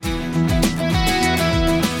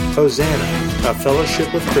Hosanna, a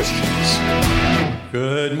fellowship with Christians.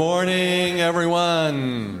 Good morning,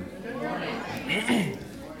 everyone. Good morning.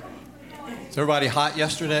 Is everybody hot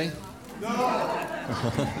yesterday? No.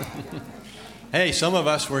 Hey, some of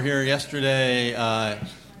us were here yesterday.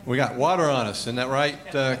 We got water on us. Isn't that right,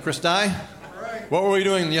 Chris Dye? What were we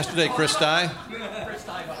doing yesterday, Chris Dye? Chris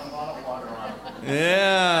Dye got a lot of water on it.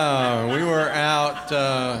 Yeah, we were out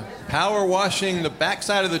power washing the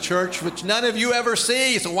backside of the church, which none of you ever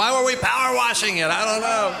see. So why were we power washing it? I don't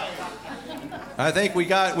know. I think we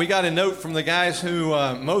got a note from the guys who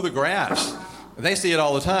mow the grass. They see it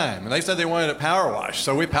all the time, and they said they wanted it power washed,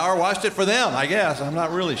 so we power washed it for them. I guess I'm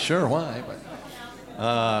not really sure why,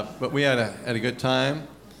 but we had a good time.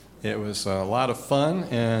 It was a lot of fun,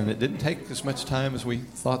 and it didn't take as much time as we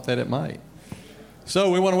thought that it might.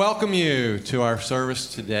 So we want to welcome you to our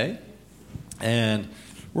service today, and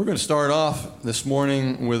we're going to start off this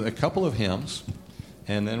morning with a couple of hymns,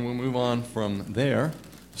 and then we'll move on from there.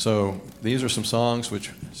 So these are some songs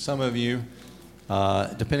which some of you,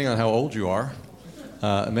 depending on how old you are,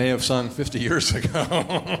 may have sung 50 years ago.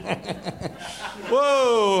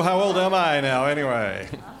 Whoa, how old am I now anyway?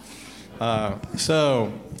 We're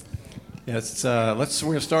going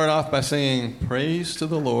to start off by singing Praise to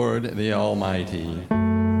the Lord, the Almighty.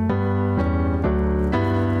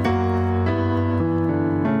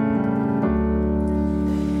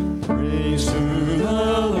 Praise to the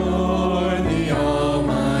Lord, the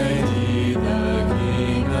Almighty, the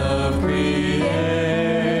King of creation.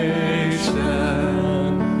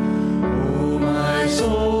 O my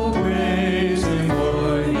soul, praise Him,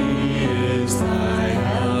 for He is thy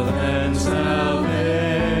health and salvation.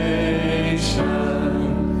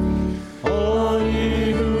 All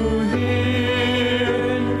ye who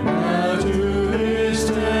hear, now to His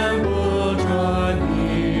temple draw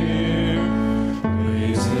near.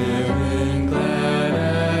 Praise Him in glad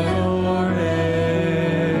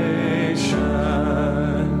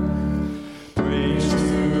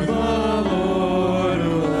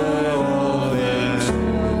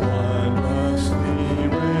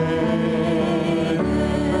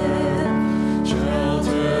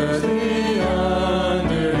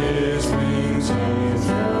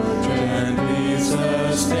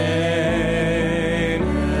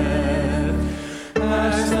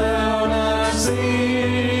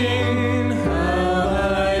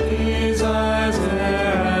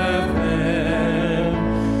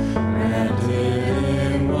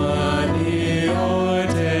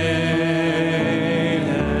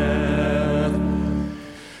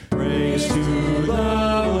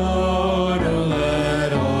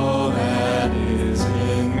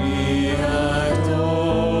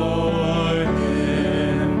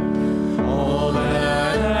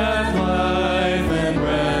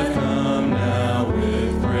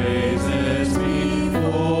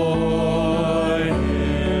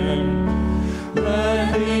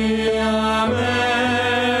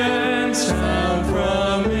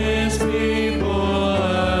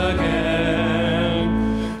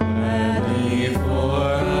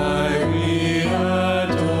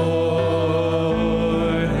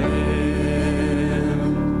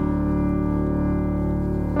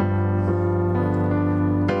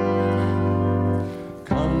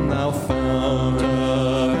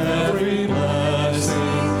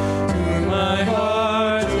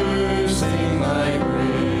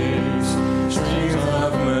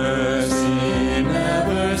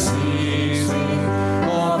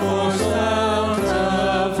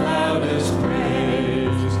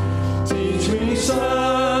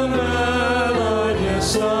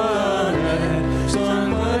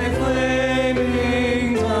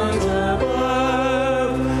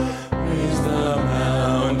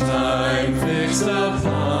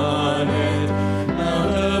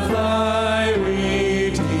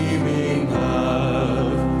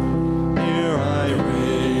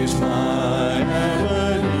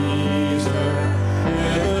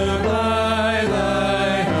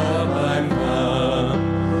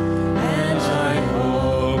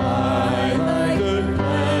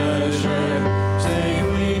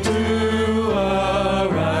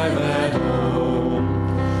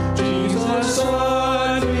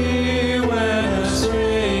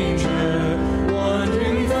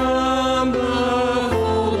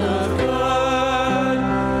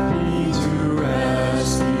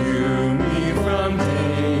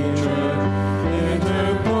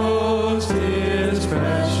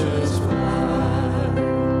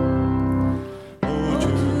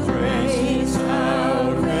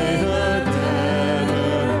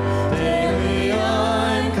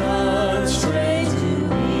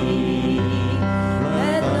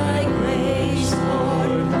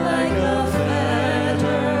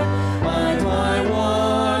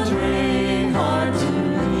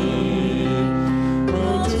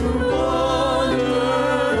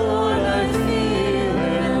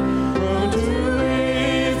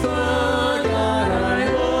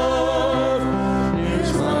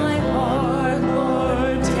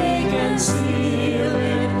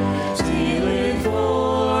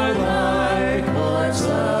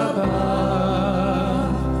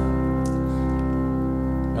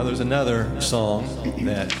Now, there's another song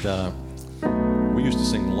that we used to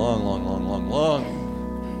sing long.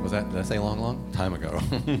 Did I say long? Time ago.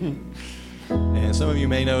 And some of you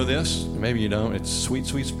may know this, maybe you don't. It's Sweet,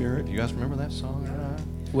 Sweet Spirit. You guys remember that song?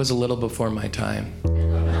 It was a little before my time.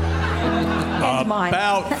 About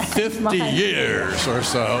 50 years or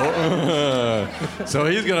so. So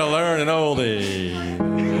he's going to learn an oldie.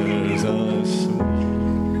 There's a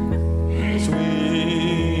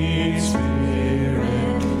sweet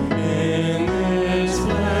spirit in this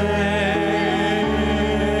place,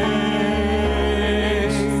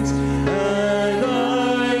 and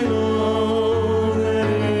I know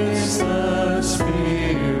that it's the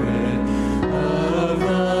Spirit of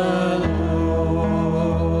the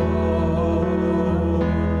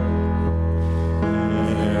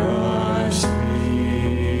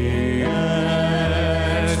sweet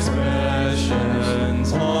expression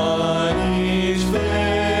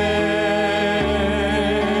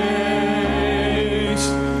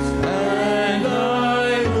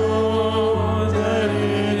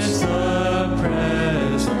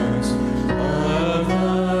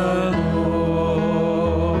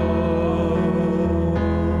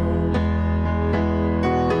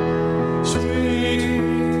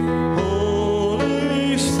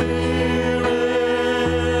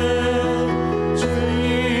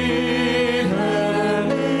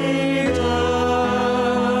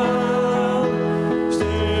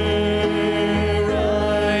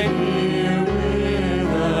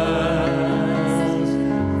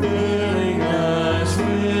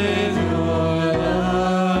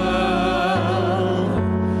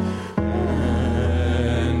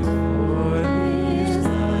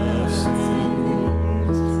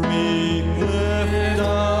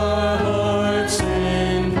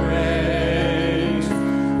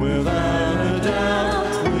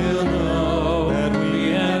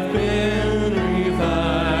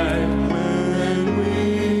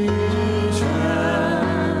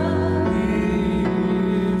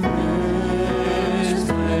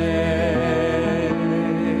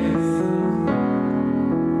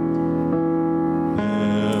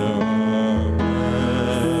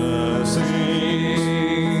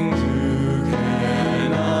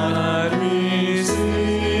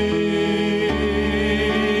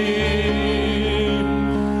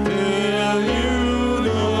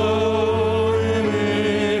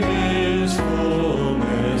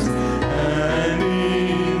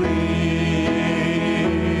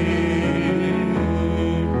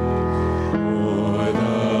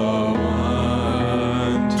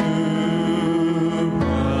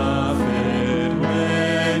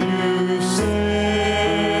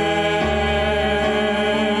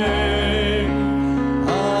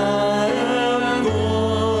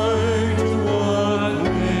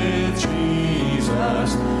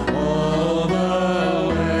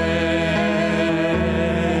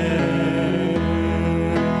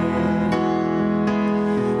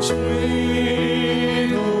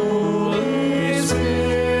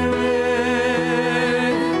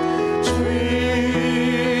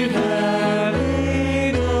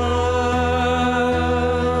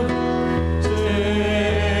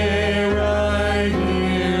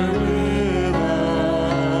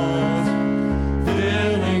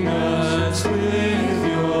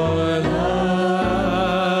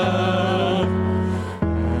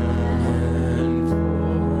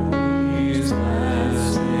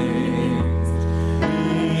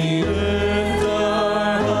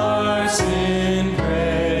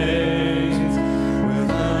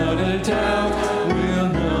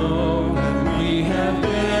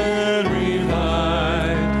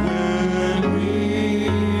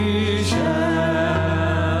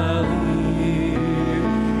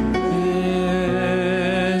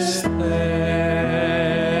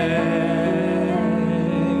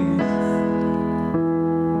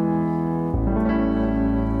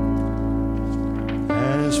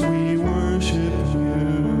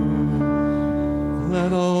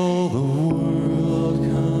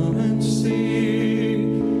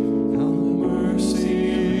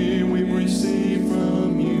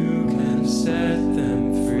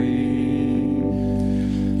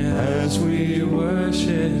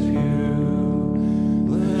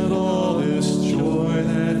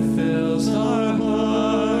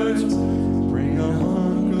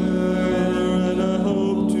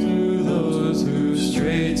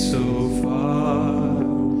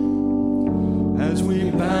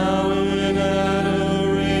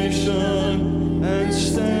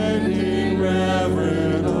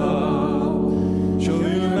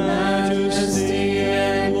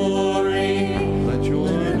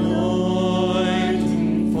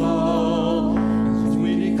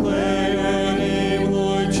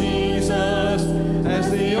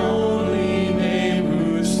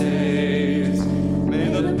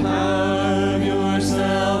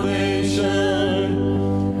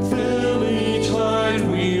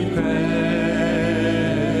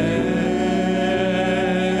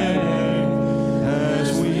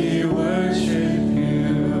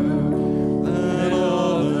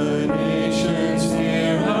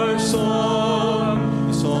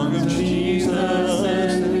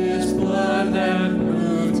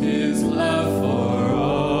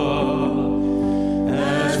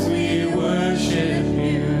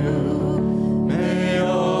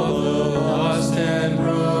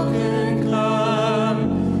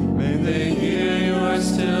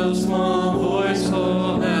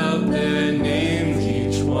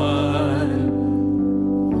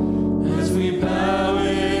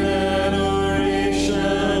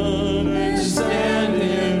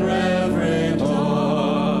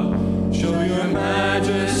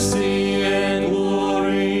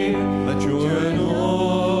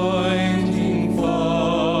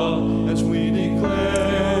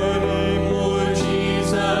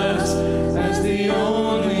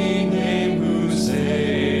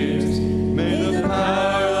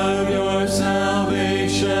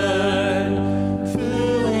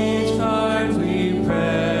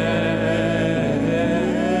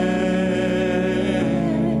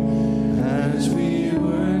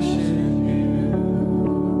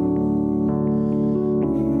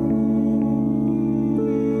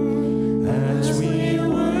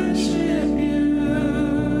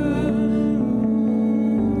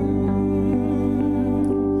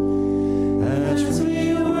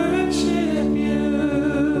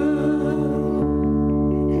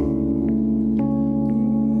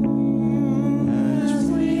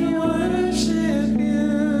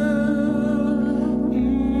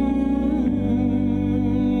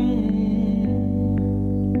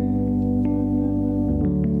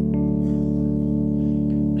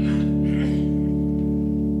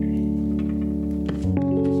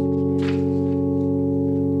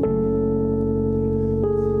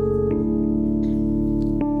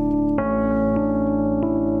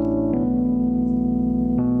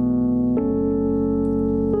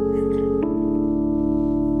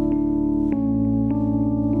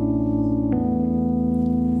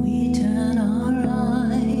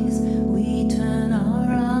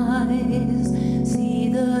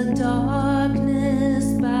darkness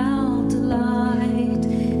bow to light,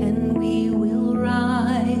 and we will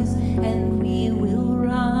rise, and we will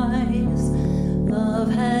rise.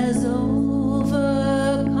 Love has overcome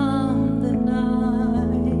the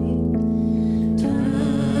night.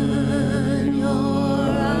 Turn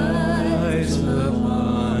your eyes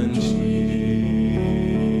upon Jesus.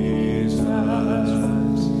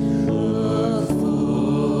 Look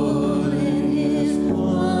full in his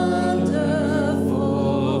wonderful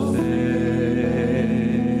face,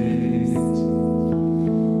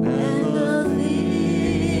 and the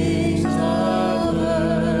things of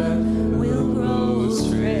earth will grow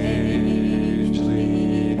strangely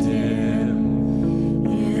dim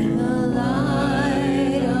in the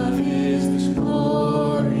light of his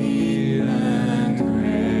glory and grace.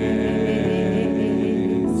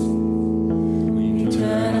 We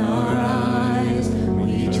turn our eyes,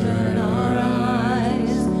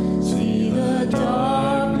 see the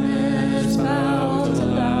darkness bow to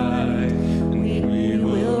light, and we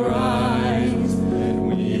will rise,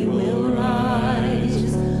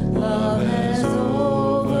 Love has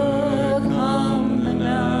overcome the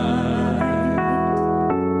night.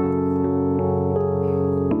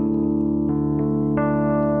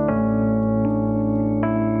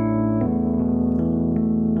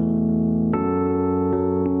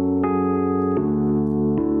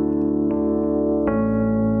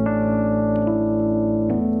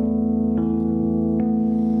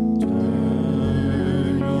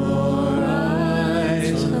 Turn your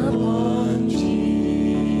eyes upon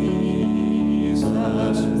Jesus.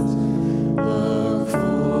 Look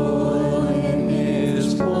full in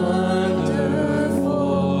his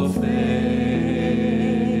wonderful face,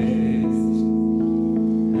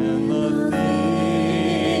 and the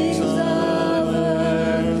things of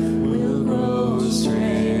earth will grow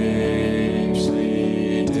strangely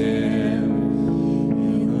dim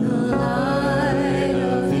in the light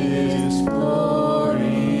of his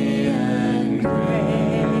glory and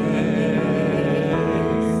grace.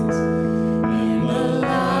 In the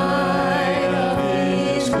light of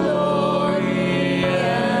his glory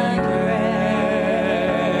and grace.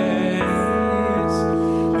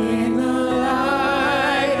 In the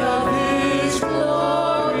light of his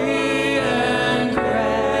glory and grace.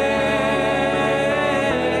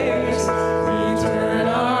 We turn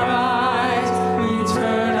our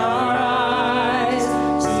eyes,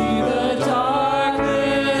 see the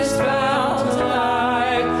darkness bow to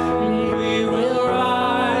light, and we will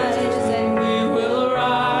rise,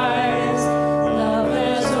 Love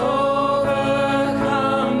has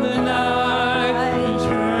overcome the night. We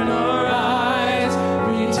turn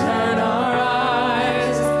our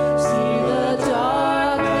eyes, see the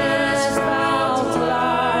darkness bow to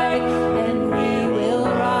light, and we will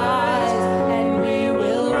rise,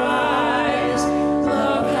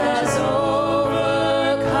 Love has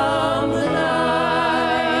overcome the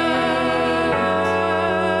night.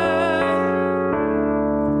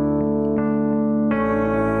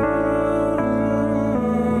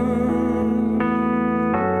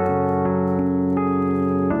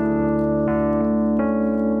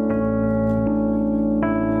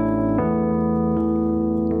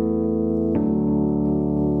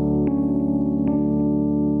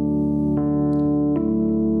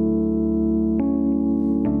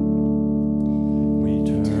 We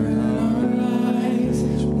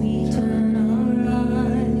turn our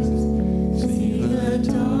eyes, see the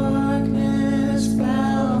darkness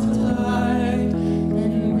bow to light,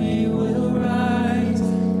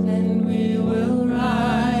 and we will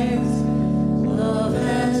rise, Love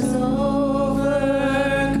has overcome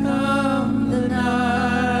the night.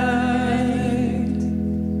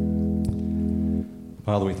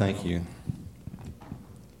 Father, we thank you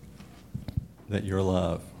that your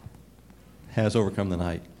love has overcome the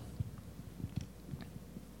night.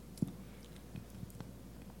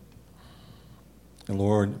 And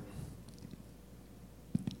Lord,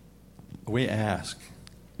 we ask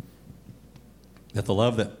that the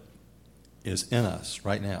love that is in us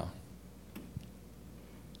right now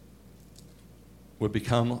would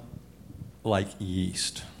become like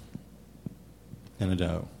yeast in a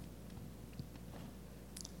dough.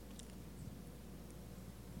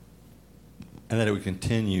 And that it would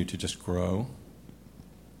continue to just grow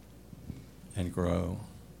and grow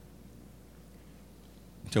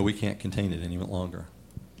until we can't contain it any longer.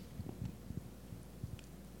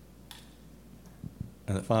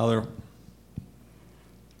 And that, Father,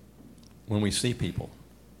 when we see people,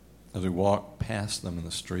 as we walk past them in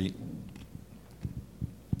the street,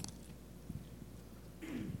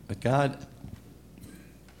 that God,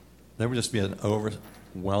 there would just be an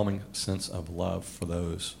overwhelming sense of love for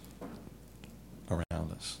those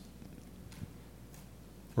around us.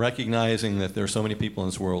 recognizing that there are so many people in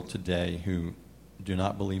this world today who do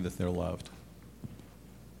not believe that they're loved.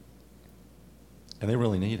 And they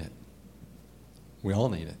really need it. We all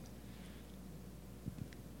need it.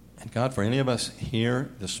 And God, for any of us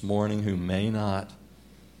here this morning who may not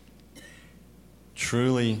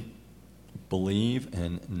truly believe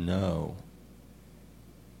and know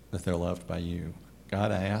that they're loved by you,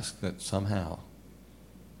 God, I ask that somehow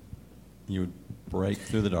you would break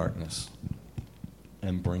through the darkness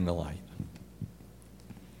and bring the light.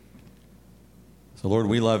 So, Lord,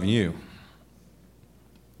 we love you.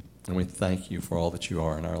 And we thank you for all that you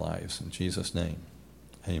are in our lives. In Jesus' name,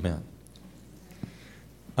 amen.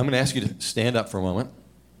 I'm going to ask you to stand up for a moment,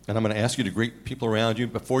 and I'm going to ask you to greet people around you.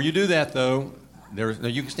 Before you do that, though,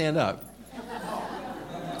 you can stand up.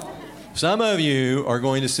 Some of you are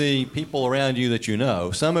going to see people around you that you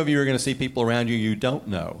know. Some of you are going to see people around you you don't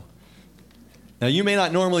know. Now, you may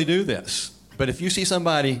not normally do this, but if you see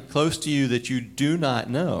somebody close to you that you do not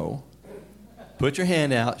know, put your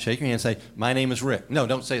hand out, shake your hand, say, "My name is Rick." No,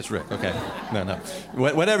 don't say it's Rick. Okay, no.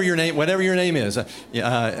 Whatever your name is,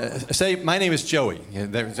 say, "My name is Joey." Yeah,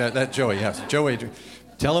 that Joey, yes, Joey.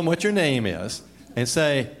 Tell them what your name is, and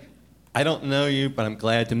say, "I don't know you, but I'm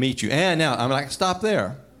glad to meet you." And now I'm not going to stop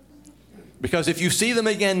there, because if you see them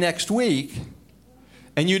again next week,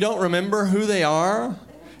 and you don't remember who they are,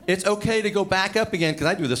 it's okay to go back up again, because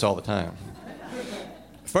I do this all the time.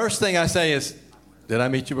 First thing I say is, "Did I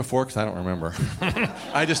meet you before? Because I don't remember."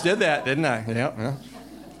 I just did that, didn't I? Yeah.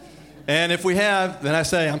 And if we have, then I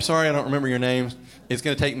say, "I'm sorry, I don't remember your names." It's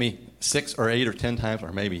going to take me 6 or 8 or 10 times,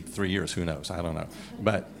 or maybe 3 years. Who knows? I don't know.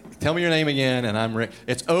 But tell me your name again, and I'm Rick.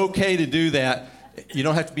 It's okay to do that. You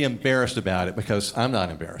don't have to be embarrassed about it, because I'm not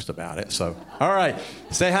embarrassed about it. So, all right.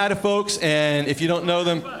 Say hi to folks, and if you don't know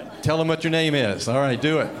them, tell them what your name is. All right,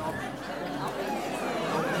 do it.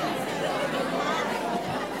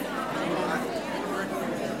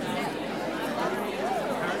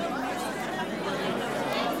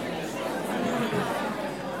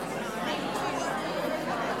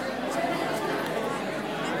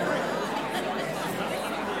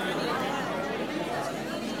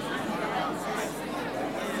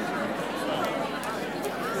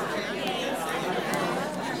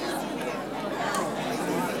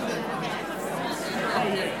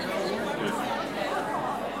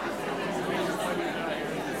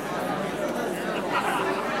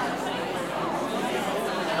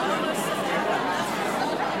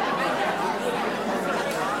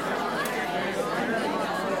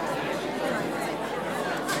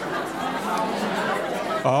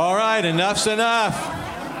 All right, enough's enough.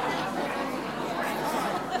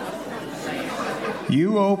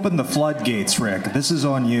 You opened the floodgates, Rick. This is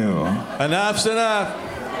on you. Enough's enough.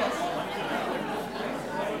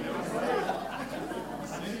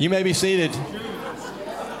 You may be seated.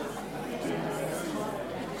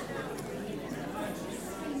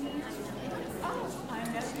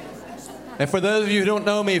 And for those of you who don't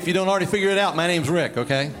know me, if you don't already figure it out, my name's Rick,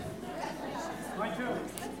 okay?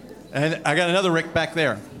 And I got another Rick back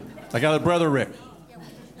there. I got a brother Rick.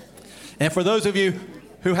 And for those of you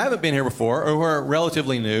who haven't been here before or who are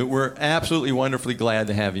relatively new, we're absolutely wonderfully glad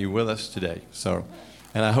to have you with us today.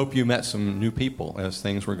 And I hope you met some new people as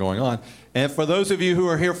things were going on. And for those of you who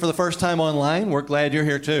are here for the first time online, we're glad you're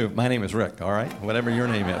here too. My name is Rick, all right? Whatever your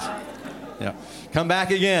name is. Yeah. Come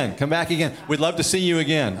back again. Come back again. We'd love to see you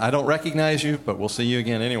again. I don't recognize you, but we'll see you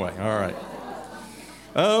again anyway. All right.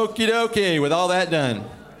 Okie dokie. With all that done.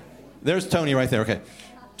 There's Tony right there. Okay.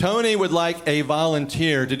 Tony would like a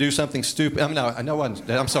volunteer to do something stupid.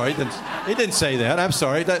 I'm sorry. It didn't say that. I'm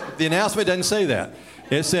sorry. The announcement doesn't say that.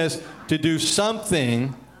 It says to do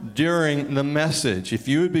something during the message. If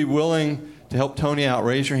you would be willing to help Tony out,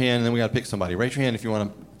 raise your hand, and then we got to pick somebody. Raise your hand if you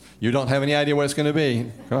want to. You don't have any idea what it's going to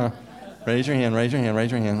be. Come on. Raise your hand, raise your hand,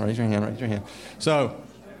 raise your hand, raise your hand, raise your hand. So,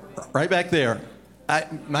 right back there. I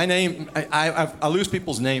lose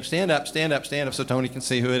people's names. Stand up so Tony can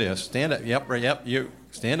see who it is. Stand up. Yep, you.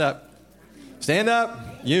 Stand up. Stand up.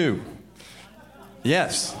 You.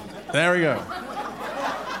 Yes. There we go.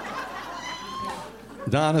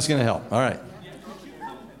 Donna's going to help. All right.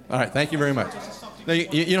 All right, thank you very much. No,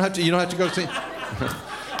 you don't have to go see.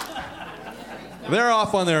 They're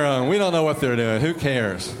off on their own. We don't know what they're doing. Who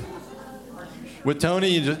cares? With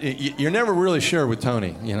Tony, you're never really sure with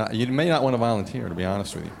Tony. You may not want to volunteer, to be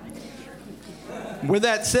honest with you. With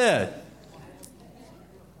that said,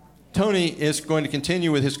 Tony is going to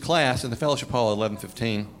continue with his class in the Fellowship Hall at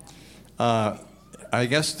 11:15. I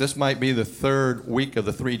guess this might be the third week of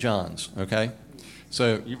the 3 Johns, okay?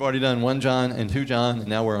 So you've already done 1 John and 2 John, and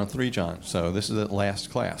now we're on 3 John. So this is the last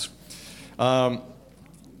class.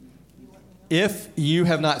 If you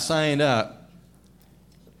have not signed up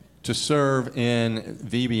to serve in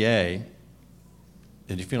VBA,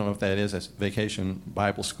 and if you don't know what that is, that's Vacation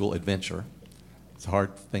Bible School Adventure. It's a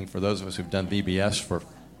hard thing for those of us who've done VBS for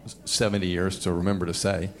 70 years to remember to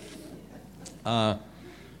say.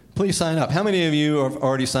 Please sign up. How many of you have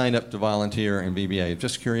already signed up to volunteer in VBA?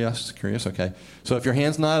 Just curious? Curious? Okay. So if your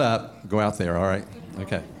hand's not up, go out there, all right?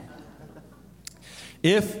 Okay.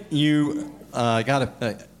 If you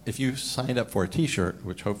if you signed up for a T-shirt,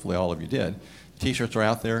 which hopefully all of you did, T-shirts are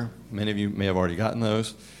out there. Many of you may have already gotten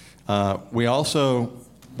those. We also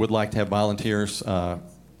would like to have volunteers for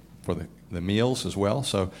the meals as well.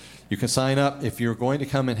 So you can sign up. If you're going to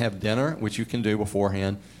come and have dinner, which you can do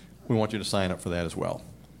beforehand, we want you to sign up for that as well.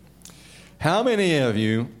 How many of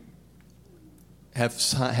you have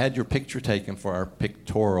had your picture taken for our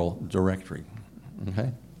pictorial directory?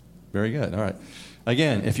 Okay, very good. All right.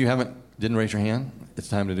 Again, if you didn't raise your hand, it's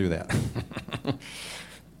time to do that.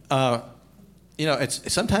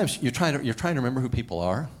 It's sometimes you're trying to remember who people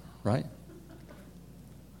are, right?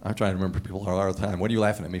 I'm trying to remember who people are all the time. What are you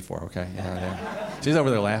laughing at me for? Okay, yeah. She's over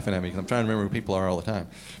there laughing at me because I'm trying to remember who people are all the time.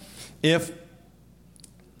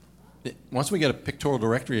 Once we get a pictorial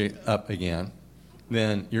directory up again,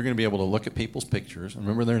 then you're going to be able to look at people's pictures and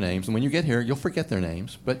remember their names. And when you get here, you'll forget their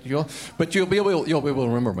names, but you'll be able to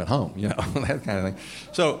remember them at home, that kind of thing.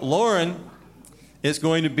 So Lauren is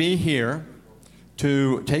going to be here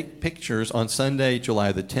to take pictures on Sunday,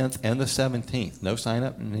 July the 10th and the 17th. No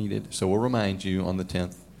sign-up needed, so we'll remind you on the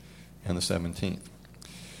 10th and the 17th.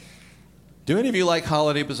 Do any of you like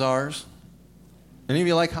holiday bazaars? Any of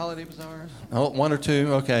you like holiday bazaars? Oh, one or two?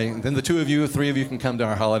 Okay. Then the 3 of you can come to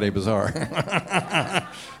our holiday bazaar.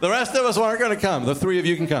 The rest of us aren't going to come. The 3 of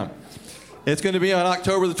you can come. It's going to be on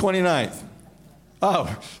October the 29th.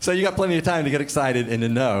 Oh, so you got plenty of time to get excited and to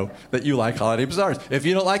know that you like holiday bazaars. If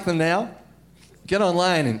you don't like them now, get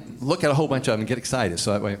online and look at a whole bunch of them and get excited.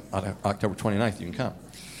 So that way, on October 29th, you can come.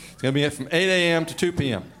 It's going to be from 8 a.m. to 2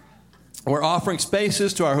 p.m. We're offering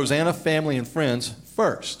spaces to our Hosanna family and friends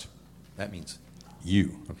first. That means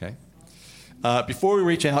you, okay? Before we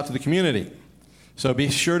reach out to the community. So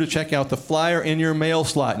be sure to check out the flyer in your mail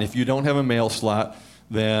slot. And if you don't have a mail slot,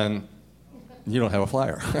 then you don't have a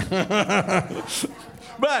flyer.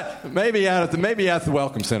 But maybe at the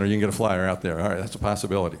Welcome Center you can get a flyer out there. All right, that's a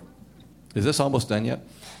possibility. Is this almost done yet?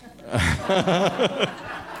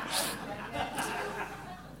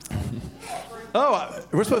 Oh,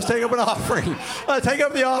 we're supposed to take up an offering. Take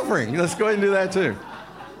up the offering. Let's go ahead and do that too.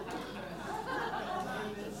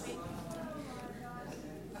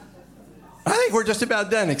 I think we're just about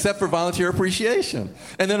done, except for volunteer appreciation,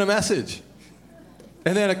 and then a message,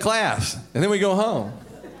 and then a class, and then we go home.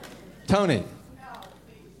 Tony,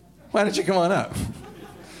 why don't you come on up?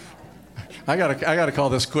 I gotta call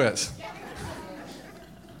this quits.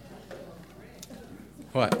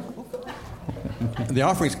 What? The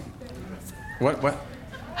offerings. What?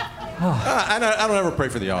 I don't ever pray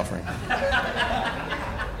for the offering.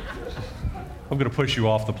 I'm going to push you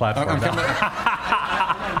off the platform.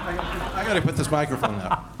 I got to put this microphone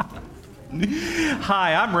up.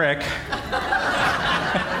 Hi, I'm Rick.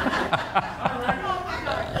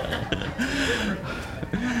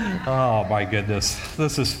 Oh, my goodness.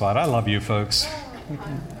 This is fun. I love you folks.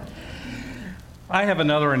 I have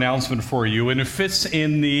another announcement for you, and it fits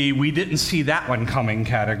in the we didn't see that one coming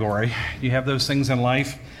category. You have those things in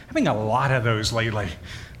life? I'm having a lot of those lately.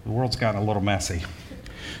 The world's gotten a little messy.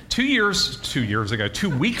 2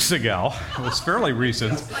 weeks ago, it was fairly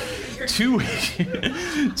recent,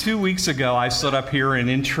 2 weeks ago, I stood up here and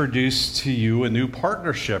introduced to you a new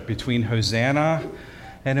partnership between Hosanna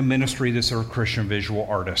and a ministry that serves Christian visual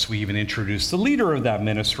artists. We even introduced the leader of that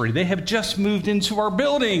ministry. They have just moved into our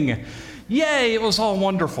building. Yay, it was all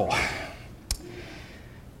wonderful.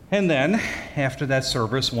 And then, after that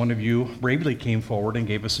service, one of you bravely came forward and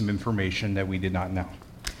gave us some information that we did not know.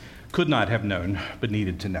 Could not have known, but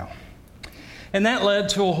needed to know. And that led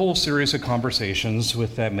to a whole series of conversations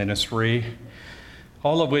with that ministry,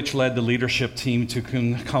 all of which led the leadership team to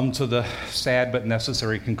come to the sad but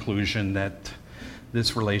necessary conclusion that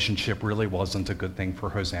this relationship really wasn't a good thing for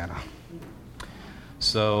Hosanna.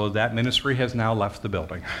 So that ministry has now left the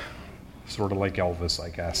building. Sort of like Elvis, I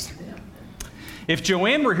guess. If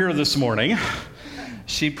Joanne were here this morning,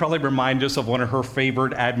 she'd probably remind us of one of her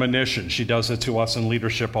favorite admonitions. She does it to us in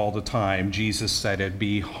leadership all the time. Jesus said it,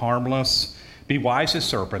 be harmless, be wise as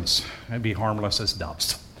serpents, and be harmless as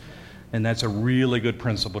doves. And that's a really good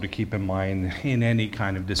principle to keep in mind in any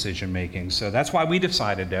kind of decision making. So that's why we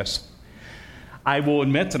decided this. I will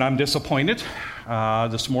admit that I'm disappointed.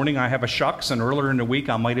 This morning I have a shucks, and earlier in the week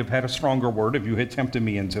I might have had a stronger word if you had tempted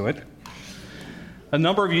me into it. A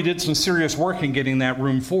number of you did some serious work in getting that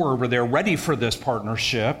room 4 over there ready for this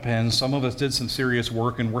partnership, and some of us did some serious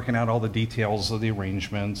work in working out all the details of the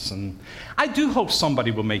arrangements. And I do hope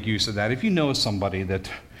somebody will make use of that. If you know somebody that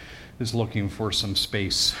is looking for some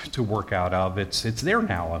space to work out of, it's there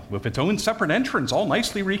now with its own separate entrance, all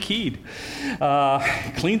nicely rekeyed,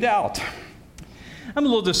 cleaned out. I'm a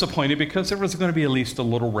little disappointed because there was going to be at least a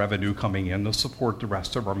little revenue coming in to support the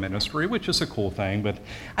rest of our ministry, which is a cool thing. But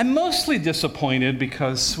I'm mostly disappointed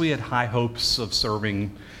because we had high hopes of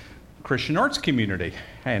serving the Christian arts community.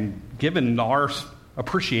 And given our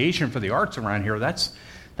appreciation for the arts around here, that's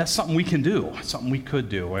something we can do, something we could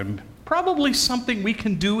do, and probably something we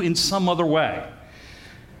can do in some other way.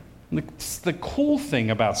 The cool thing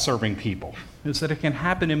about serving people is that it can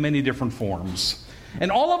happen in many different forms. And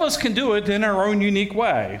all of us can do it in our own unique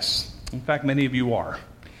ways. In fact, many of you are.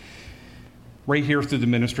 Right here through the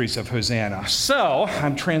ministries of Hosanna. So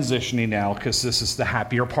I'm transitioning now because this is the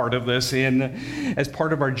happier part of this. As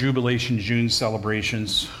part of our Jubilation June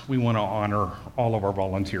celebrations, we want to honor all of our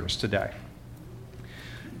volunteers today.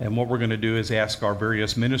 And what we're going to do is ask our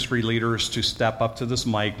various ministry leaders to step up to this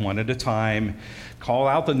mic one at a time, call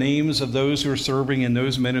out the names of those who are serving in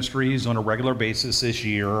those ministries on a regular basis this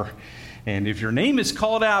year. And if your name is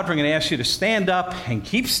called out, we're going to ask you to stand up and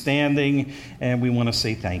keep standing, and we want to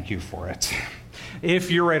say thank you for it.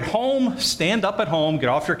 If you're at home, stand up at home, get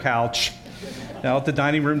off your couch, out at the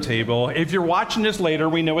dining room table. If you're watching this later,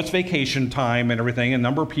 we know it's vacation time and everything. A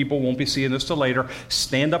number of people won't be seeing this till later.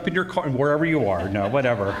 Stand up in your car, wherever you are. No,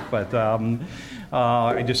 whatever. But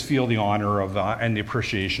I just feel the honor of and the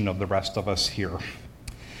appreciation of the rest of us here.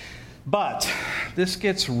 But this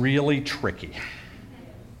gets really tricky.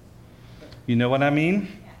 You know what I mean?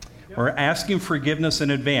 We're asking forgiveness in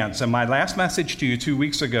advance. And my last message to you 2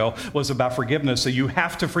 weeks ago was about forgiveness, so you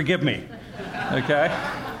have to forgive me. Okay?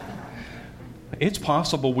 It's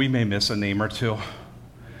possible we may miss a name or two.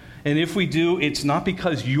 And if we do, it's not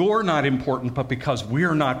because you're not important, but because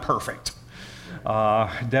we're not perfect.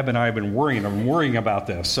 Deb and I have been worrying about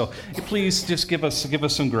this. So please just give us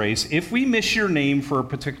some grace. If we miss your name for a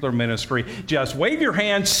particular ministry, just wave your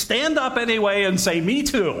hand, stand up anyway, and say, me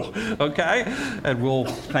too, okay? And we'll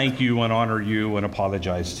thank you and honor you and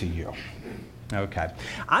apologize to you. Okay.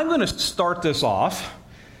 I'm going to start this off,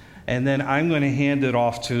 and then I'm going to hand it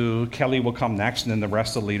off to Kelly will come next, and then the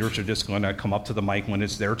rest of the leaders are just going to come up to the mic when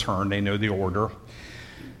it's their turn. They know the order.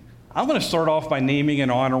 I'm going to start off by naming and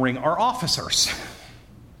honoring our officers.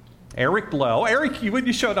 Eric Blow. Eric, when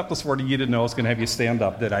you showed up this morning, you didn't know I was going to have you stand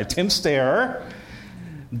up, did I? Tim Stair,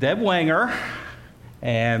 Deb Wanger,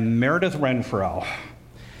 and Meredith Renfro.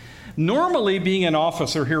 Normally, being an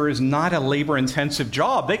officer here is not a labor-intensive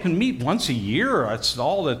job. They can meet once a year. That's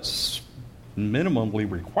all that's minimally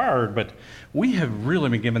required, but we have really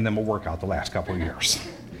been giving them a workout the last couple of years.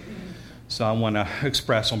 So I want to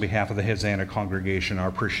express on behalf of the Hosanna congregation our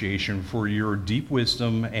appreciation for your deep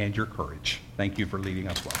wisdom and your courage. Thank you for leading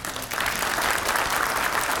us well.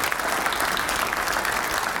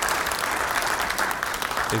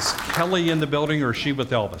 Is Kelly in the building or is she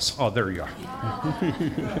with Elvis? Oh, there you are.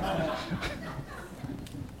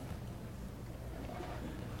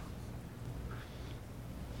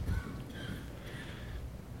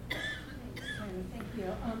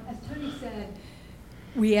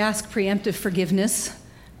 We ask preemptive forgiveness.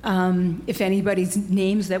 If anybody's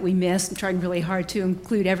names that we missed, I'm trying really hard to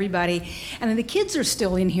include everybody. And the kids are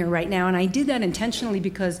still in here right now, and I did that intentionally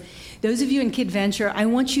because those of you in Kid Venture, I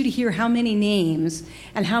want you to hear how many names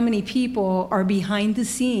and how many people are behind the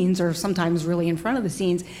scenes, or sometimes really in front of the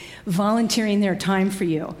scenes, volunteering their time for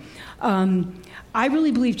you. I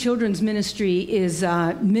really believe children's ministry is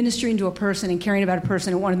ministering to a person and caring about a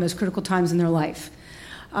person at one of the most critical times in their life.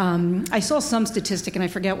 I saw some statistic, and I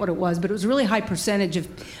forget what it was, but it was a really high percentage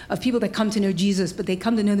of people that come to know Jesus, but they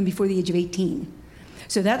come to know them before the age of 18.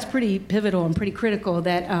 So that's pretty pivotal and pretty critical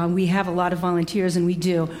that we have a lot of volunteers, and we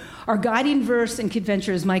do. Our guiding verse in Kid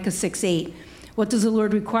Venture is Micah 6:8. What does the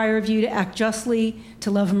Lord require of you? To act justly, to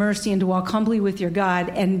love mercy, and to walk humbly with your God.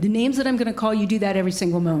 And the names that I'm going to call, you do that every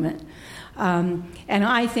single moment. And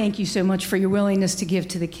I thank you so much for your willingness to give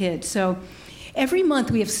to the kids. So every month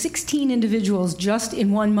we have 16 individuals just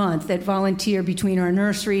in 1 month that volunteer between our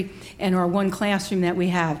nursery and our one classroom that we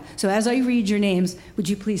have. So as I read your names, would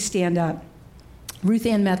you please stand up? Ruth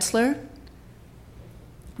Ann Metzler,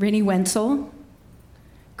 Rennie Wenzel,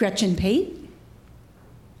 Gretchen Pate,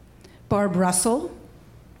 Barb Russell,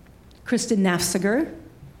 Kristen Nafziger,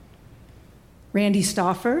 Randy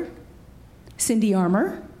Stauffer, Cindy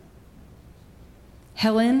Armour,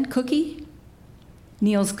 Helen Cookie,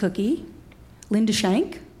 Niels Cookie, Linda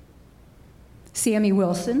Shank, Sammy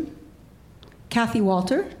Wilson, Kathy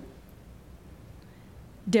Walter,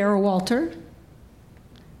 Dara Walter,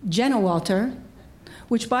 Jenna Walter,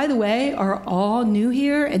 which, by the way, are all new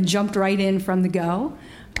here and jumped right in from the go.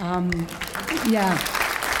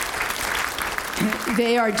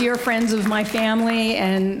 They are dear friends of my family,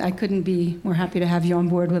 and I couldn't be more happy to have you on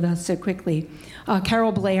board with us so quickly.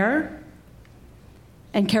 Carol Blair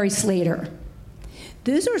and Carrie Slater.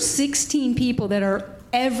 Those are 16 people that are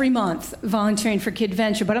every month volunteering for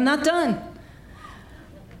KidVenture, but I'm not done.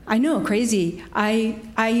 I know, crazy. I'm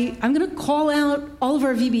going to call out all of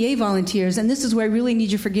our VBA volunteers, and this is where I really need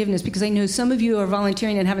your forgiveness, because I know some of you are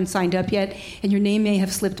volunteering and haven't signed up yet, and your name may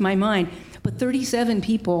have slipped my mind. But 37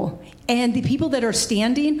 people, and the people that are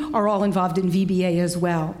standing are all involved in VBA as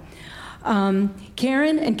well.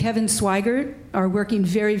 Karen and Kevin Swigert are working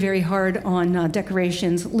very, very hard on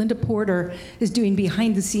decorations. Linda Porter is doing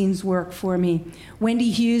behind-the-scenes work for me.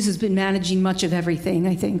 Wendy Hughes has been managing much of everything,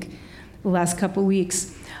 I think, the last couple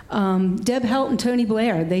weeks. Deb Helt and Tony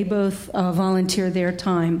Blair, they both volunteer their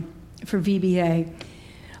time for VBA.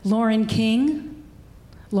 Lauren King,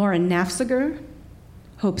 Lauren Nafziger,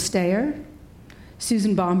 Hope Steyer,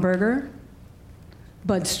 Susan Baumberger,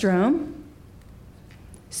 Bud Strom,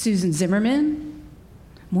 Susan Zimmerman.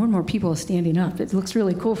 More and more people are standing up. It looks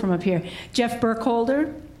really cool from up here. Jeff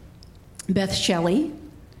Burkholder, Beth Shelley,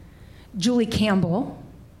 Julie Campbell,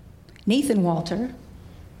 Nathan Walter,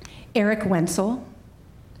 Eric Wenzel,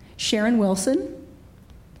 Sharon Wilson,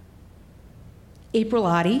 April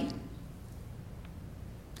Oddie,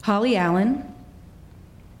 Holly Allen,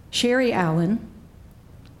 Sherry Allen,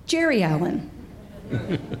 Jerry Allen,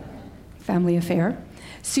 family affair,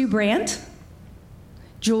 Sue Brandt,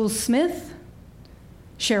 Jules Smith,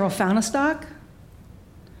 Cheryl Faunestock,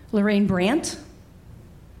 Lorraine Brandt,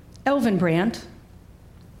 Elvin Brandt,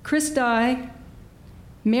 Chris Dye,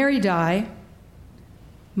 Mary Dye,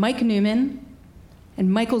 Mike Newman,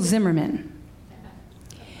 and Michael Zimmerman.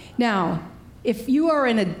 Now, if you are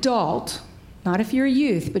an adult, not if you're a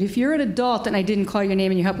youth, but if you're an adult and I didn't call your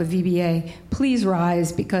name and you help with VBA, please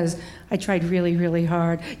rise, because I tried really, really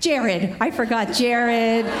hard. Jared, I forgot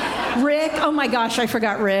Jared. Rick, oh my gosh, I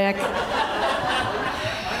forgot Rick.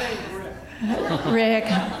 Rick.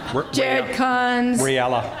 Jared Kunz.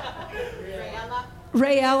 Rayella.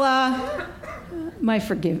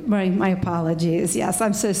 My apologies. Yes,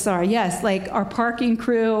 I'm so sorry. Yes, like our parking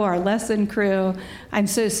crew, our lesson crew. I'm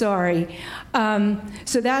so sorry.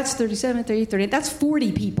 So that's 37, 30, 38. That's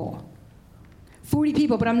 40 people. 40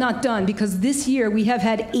 people, but I'm not done, because this year we have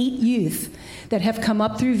had 8 youth that have come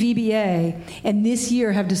up through VBA and this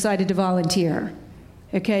year have decided to volunteer.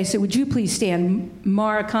 Okay, so would you please stand?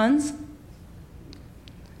 Mara Kunz,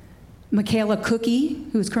 Michaela Cookie,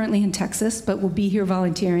 who is currently in Texas but will be here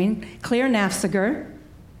volunteering, Claire Nafziger,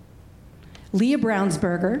 Leah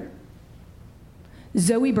Brownsberger,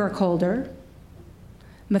 Zoe Burkholder,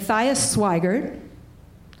 Matthias Swigert,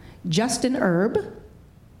 Justin Erb,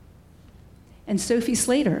 and Sophie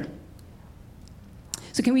Slater.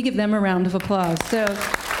 So can we give them a round of applause? So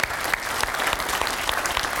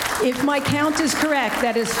if my count is correct,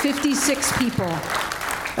 that is 56 people.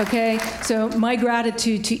 Okay, so my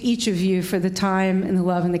gratitude to each of you for the time and the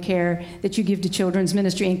love and the care that you give to children's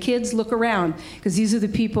ministry. And kids, look around, because these are the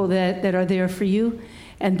people that are there for you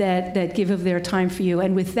and that give of their time for you.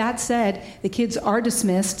 And with that said, the kids are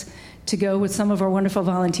dismissed to go with some of our wonderful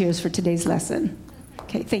volunteers for today's lesson.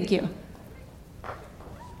 Okay, thank you.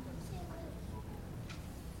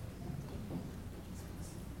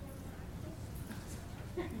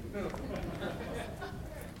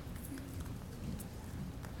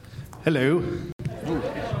 Hello.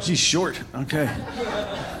 She's short. Okay.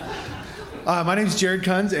 My name is Jared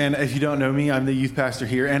Kunz, and if you don't know me, I'm the youth pastor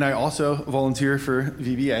here, and I also volunteer for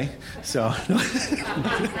VBA. So,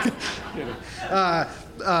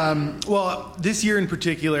 well, this year in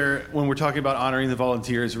particular, when we're talking about honoring the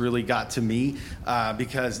volunteers, really got to me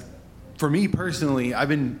because, for me personally, I've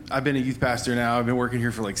been a youth pastor now. I've been working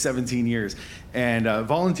here for like 17 years, and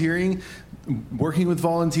volunteering. Working with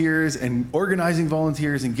volunteers and organizing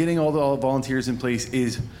volunteers and getting all the volunteers in place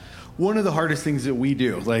is one of the hardest things that we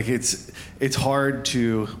do. Like it's hard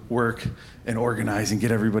to work and organize and get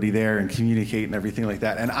everybody there and communicate and everything like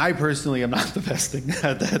that. And I personally am not the best thing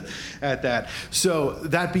at that. So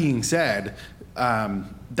that being said,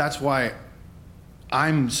 that's why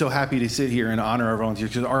I'm so happy to sit here and honor our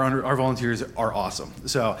volunteers because our volunteers are awesome.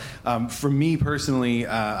 So for me personally,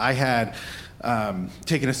 I had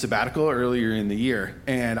taken a sabbatical earlier in the year,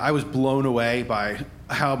 and I was blown away by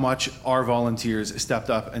how much our volunteers stepped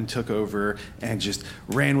up and took over and just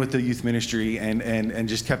ran with the youth ministry and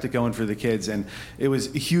just kept it going for the kids. And it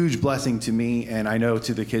was a huge blessing to me, and I know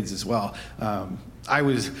to the kids as well.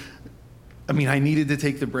 I needed to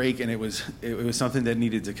take the break, and it was something that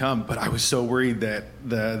needed to come. But I was so worried that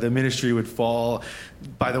the ministry would fall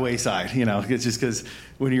by the wayside. It's just because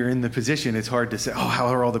when you're in the position, it's hard to say, oh, how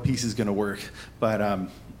are all the pieces going to work? But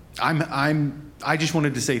I just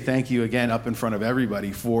wanted to say thank you again up in front of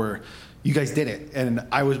everybody for. You guys did it, and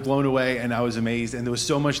I was blown away, and I was amazed, and there was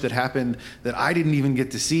so much that happened that I didn't even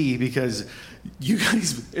get to see because you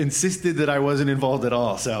guys insisted that I wasn't involved at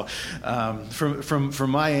all. So,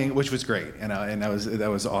 from my angle, which was great, and that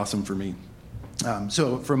was awesome for me.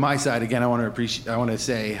 So, from my side, again, I want to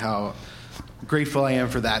say how grateful I am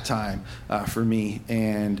for that time for me,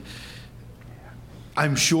 and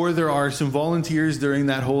I'm sure there are some volunteers during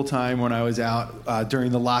that whole time when I was out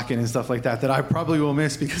during the lock-in and stuff like that I probably will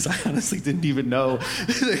miss because I honestly didn't even know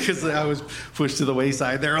because I was pushed to the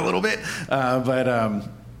wayside there a little bit.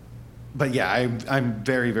 But yeah, I'm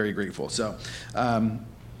very, very grateful. So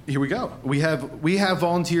here we go. We have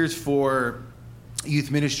volunteers for youth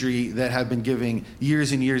ministry that have been giving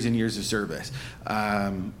years and years and years of service.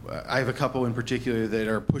 I have a couple in particular that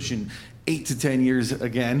are pushing 8 to 10 years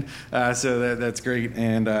again, so that's great,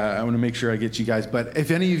 and I want to make sure I get you guys. But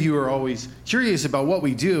if any of you are always curious about what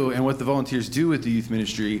we do and what the volunteers do with the youth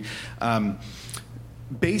ministry,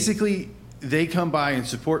 basically they come by and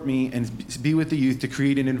support me and be with the youth to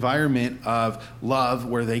create an environment of love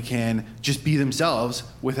where they can just be themselves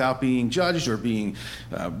without being judged or being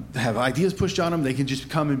have ideas pushed on them. They can just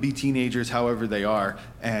come and be teenagers however they are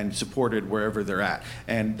and supported wherever they're at.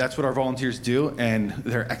 And that's what our volunteers do, and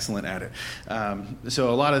they're excellent at it. So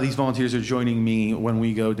a lot of these volunteers are joining me when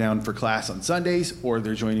we go down for class on Sundays, or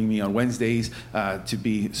they're joining me on Wednesdays to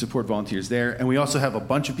be support volunteers there. And we also have a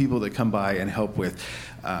bunch of people that come by and help with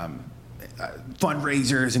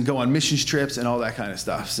fundraisers and go on missions trips and all that kind of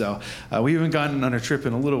stuff. So we haven't gotten on a trip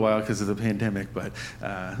in a little while because of the pandemic, but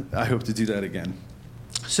I hope to do that again.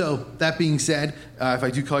 So that being said, if I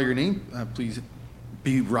do call your name, please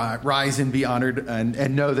rise and be honored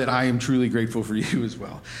and know that I am truly grateful for you as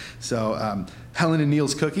well. So Helen and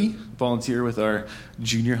Niels Cookie volunteer with our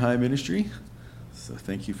junior high ministry. So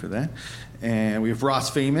thank you for that. And we have Ross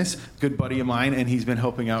Famous, good buddy of mine, and he's been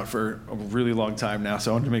helping out for a really long time now.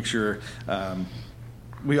 So I wanted to make sure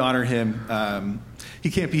we honor him. He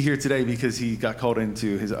can't be here today because he got called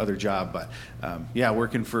into his other job. But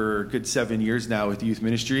working for a good 7 years now with youth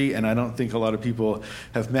ministry, and I don't think a lot of people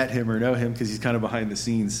have met him or know him because he's kind of behind the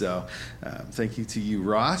scenes. So thank you to you,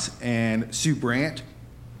 Ross. And Sue Brandt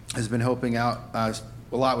has been helping out a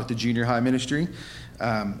lot with the junior high ministry.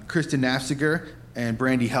 Kristen Nafziger and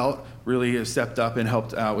Brandy Helt really have stepped up and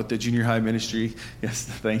helped out with the junior high ministry. Yes,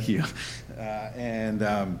 thank you. And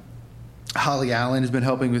Holly Allen has been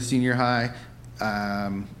helping with senior high.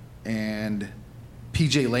 And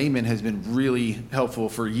PJ Lehman has been really helpful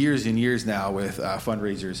for years and years now with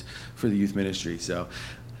fundraisers for the youth ministry. So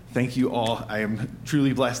thank you all. I am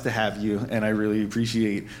truly blessed to have you, and I really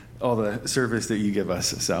appreciate all the service that you give us.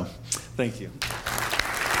 So thank you.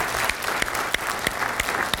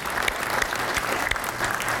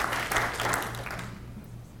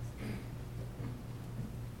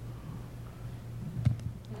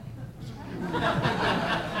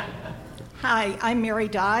 Hi, I'm Mary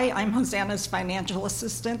Dye. I'm Hosanna's financial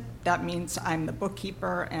assistant. That means I'm the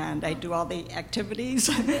bookkeeper and I do all the activities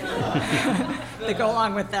that go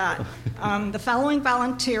along with that. The following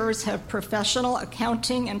volunteers have professional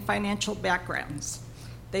accounting and financial backgrounds.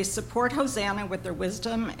 They support Hosanna with their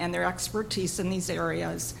wisdom and their expertise in these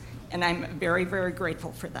areas, and I'm very, very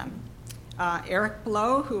grateful for them. Eric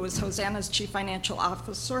Blow, who is Hosanna's chief financial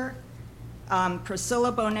officer,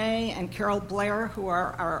 Priscilla Bonet and Carol Blair, who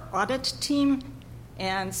are our audit team,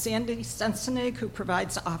 and Sandy Sensenig, who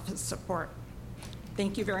provides office support.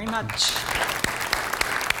 Thank you very much.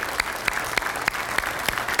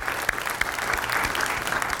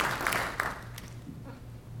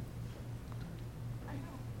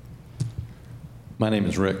 My name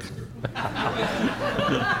is Rick.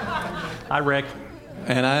 Hi, Rick.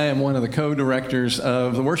 And I am one of the co-directors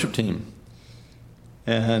of the worship team.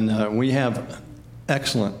 And we have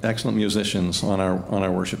excellent musicians on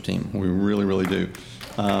our worship team. We really, really do.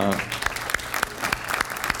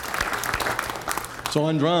 So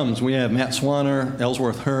on drums, we have Matt Swanner,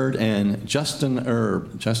 Ellsworth Hurd, and Justin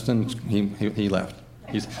Erb. Justin, he left.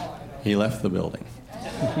 He left the building.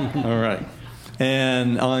 All right.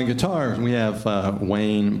 And on guitar, we have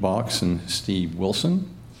Wayne Baux and Steve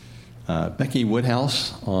Wilson. Becky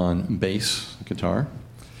Woodhouse on bass guitar.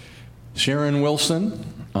 Sharon Wilson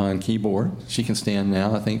on keyboard. She can stand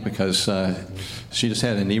now, I think, because she just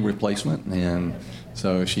had a knee replacement, and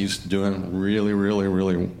so she's doing really, really,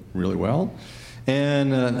 really, really well.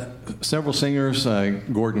 And several singers,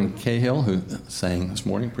 Gordon Cahill, who sang this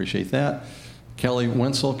morning, appreciate that. Kelly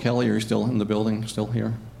Wenzel. Kelly, are you still in the building, still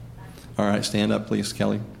here? All right, stand up, please,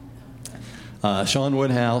 Kelly. Sean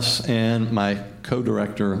Woodhouse, and my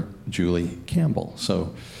co-director, Julie Campbell.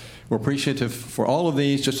 So we're appreciative for all of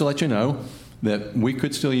these. Just to let you know that we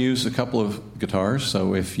could still use a couple of guitars.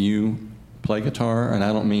 So if you play guitar, and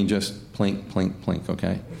I don't mean just plink, plink, plink,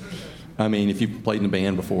 okay? I mean, if you've played in a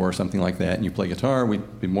band before or something like that and you play guitar,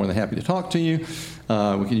 we'd be more than happy to talk to you. We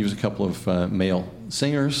could use a couple of male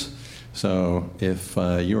singers. So if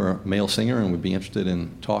you're a male singer and would be interested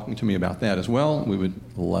in talking to me about that as well, we would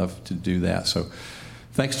love to do that. So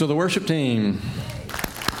thanks to the worship team.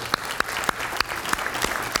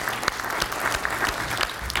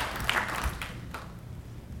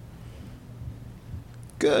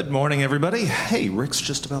 Good morning, everybody. Hey, Rick's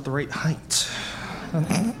just about the right height.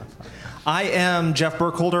 I am Jeff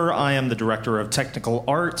Burkholder. I am the Director of Technical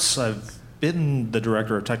Arts. I've been the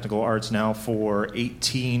Director of Technical Arts now for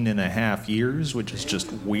 18 and a half years, which is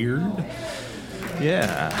just weird.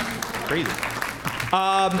 Yeah, crazy.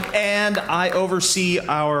 And I oversee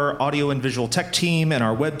our audio and visual tech team and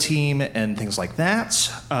our web team and things like that.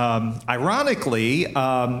 Ironically,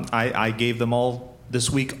 I gave them all this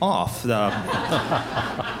week off. They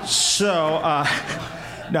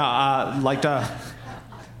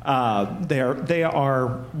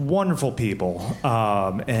are wonderful people,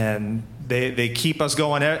 and they keep us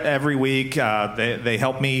going every week. They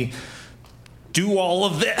help me do all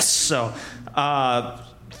of this. So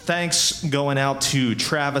thanks going out to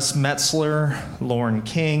Travis Metzler, Lauren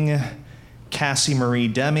King, Cassie Marie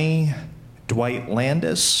Demi, Dwight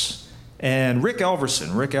Landis, and Rick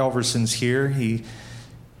Elverson. Rick Elverson's here.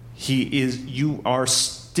 You are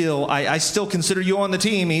still, I still consider you on the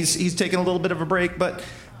team. He's taking a little bit of a break, but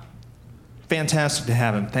fantastic to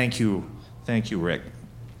have him. Thank you, Rick.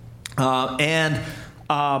 And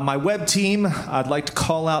my web team, I'd like to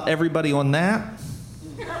call out everybody on that.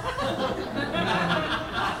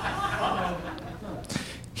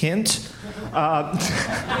 Hint.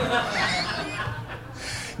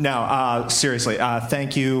 No, seriously,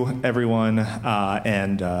 thank you, everyone,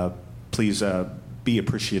 and please be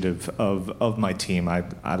appreciative of my team.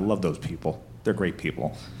 I love those people. They're great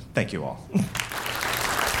people. Thank you all.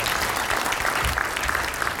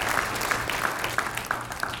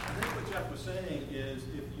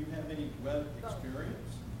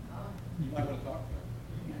 You might want to talk to her.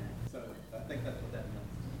 So I think that's what that means.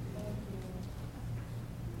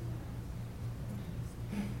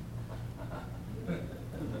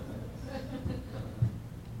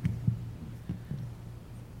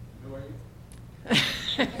 Who are you?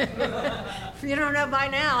 If you don't know by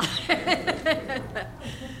now.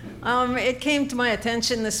 It came to my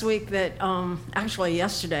attention this week that, actually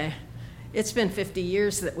yesterday, it's been 50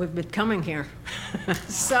 years that we've been coming here.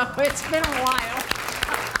 So it's been a while.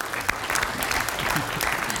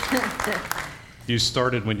 You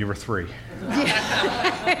started when you were 3.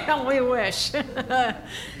 Yeah, we wish.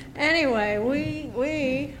 Anyway,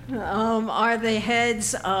 we are the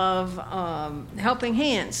heads of Helping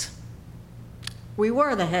Hands. We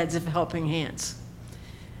were the heads of Helping Hands.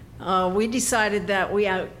 We decided that we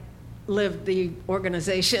outlived the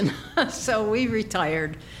organization, so we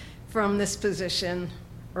retired from this position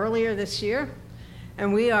earlier this year,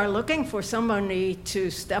 and we are looking for somebody to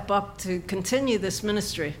step up to continue this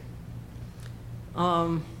ministry.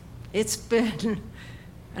 It's been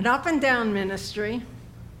an up and down ministry,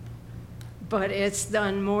 but it's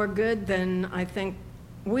done more good than I think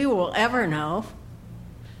we will ever know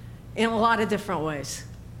in a lot of different ways.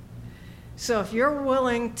 So if you're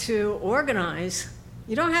willing to organize,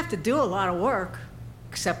 you don't have to do a lot of work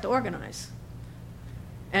except organize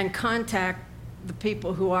and contact the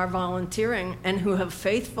people who are volunteering and who have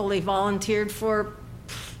faithfully volunteered for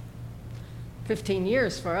 15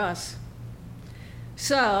 years for us.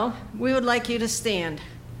 So we would like you to stand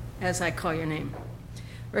as I call your name.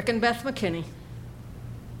 Rick and Beth McKinney,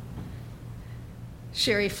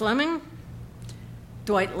 Sherry Fleming,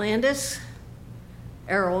 Dwight Landis,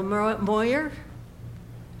 Errol Moyer,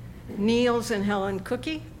 Niels and Helen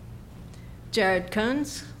Cookie, Jared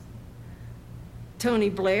Kunz, Tony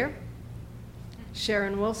Blair,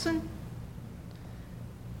 Sharon Wilson,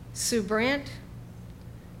 Sue Brandt,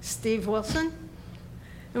 Steve Wilson,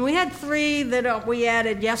 And we had 3 that we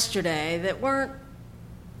added yesterday that weren't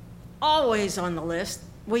always on the list.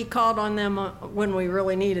 We called on them when we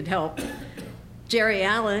really needed help. Jerry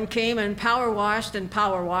Allen came and power washed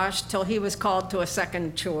till he was called to a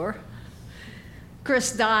second chore.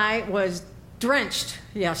 Chris Dye was drenched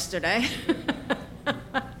yesterday.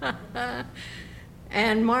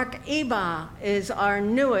 And Mark Eba is our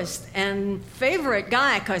newest and favorite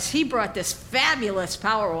guy because he brought this fabulous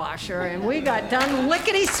power washer and we got done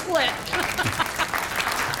lickety-split.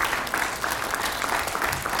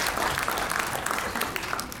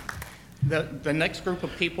 The next group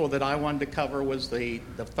of people that I wanted to cover was the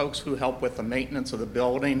folks who help with the maintenance of the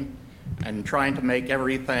building and trying to make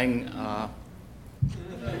everything,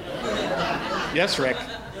 yes, Rick,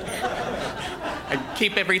 and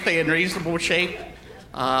keep everything in reasonable shape.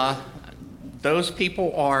 Those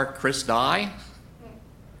people are Chris Dye,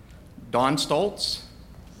 Don Stoltz,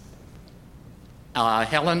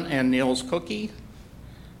 Helen and Niels Cookie,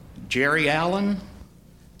 Jerry Allen,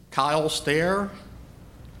 Kyle Stair,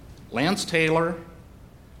 Lance Taylor,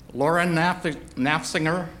 Lauren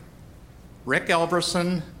Nafsinger, Rick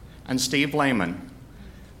Elverson, and Steve Lehman.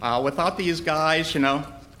 Without these guys,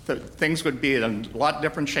 things would be in a lot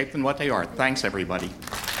different shape than what they are. Thanks, everybody.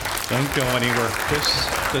 Don't go anywhere.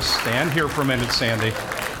 Just stand here for a minute, Sandy.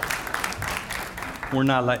 We're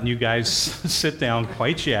not letting you guys sit down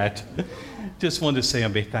quite yet. Just wanted to say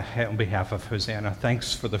on behalf of Hosanna,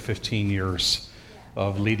 thanks for the 15 years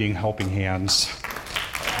of leading Helping Hands.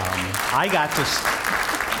 I got to...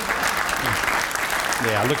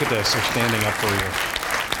 Yeah, look at this. They're standing up for you.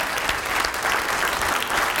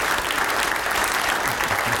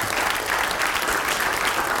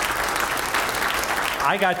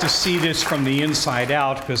 I got to see this from the inside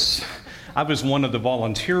out because I was one of the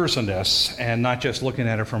volunteers in this and not just looking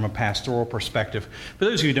at it from a pastoral perspective. For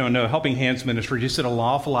those of you who don't know, Helping Hands Ministry just did an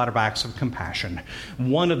awful lot of acts of compassion.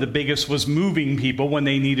 One of the biggest was moving people when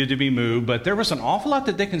they needed to be moved, but there was an awful lot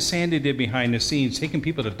that Dick and Sandy did behind the scenes, taking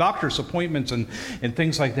people to doctor's appointments and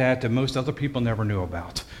things like that most other people never knew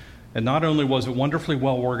about. And not only was it wonderfully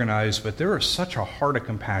well organized, but there is such a heart of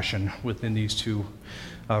compassion within these 2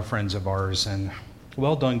 friends of ours. And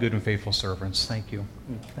well done, good and faithful servants. Thank you.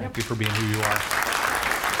 Thank you for being who you are.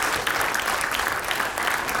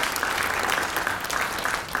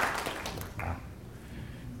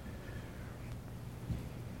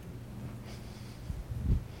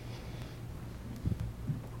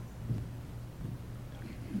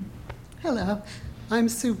 Hello, I'm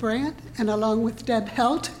Sue Brandt, and along with Deb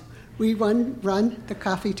Helt, we run the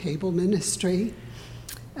Coffee Table Ministry.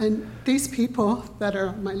 And these people that are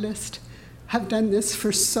on my list have done this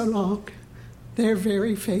for so long. They're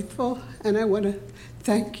very faithful, and I want to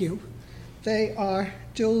thank you. They are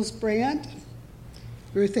Jules Brandt,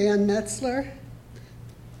 Ruth Ann Metzler,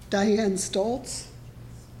 Diane Stoltz,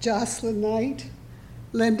 Jocelyn Knight,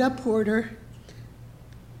 Linda Porter,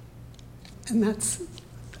 and that's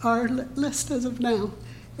our list as of now.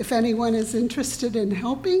 If anyone is interested in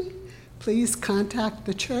helping, please contact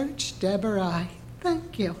the church, Deb or I.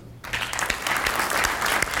 Thank you.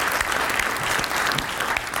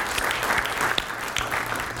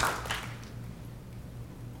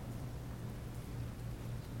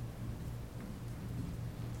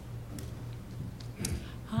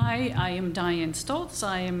 Hi, I am Diane Stoltz.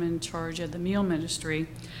 I am in charge of the meal ministry,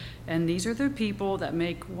 and these are the people that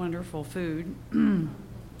make wonderful food.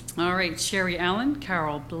 All right, Sherry Allen,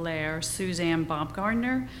 Carol Blair, Suzanne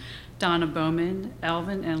Baumgartner, Donna Bowman,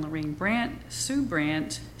 Elvin and Lorraine Brandt, Sue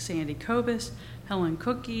Brandt, Sandy Kobus, Helen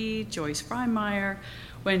Cookie, Joyce Freimeyer,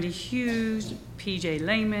 Wendy Hughes, PJ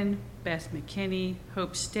Lehman, Beth McKinney,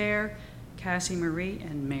 Hope Stair, Cassie Marie,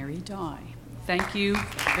 and Mary Dye. Thank you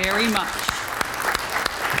very much.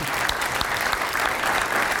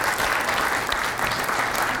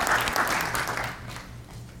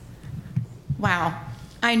 Wow.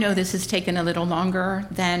 I know this has taken a little longer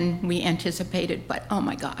than we anticipated, but oh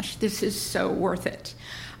my gosh, this is so worth it.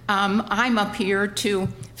 I'm up here to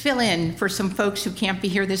fill in for some folks who can't be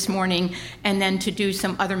here this morning and then to do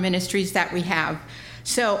some other ministries that we have.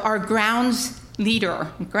 So our grounds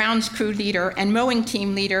crew leader, and mowing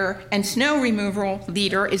team leader, and snow removal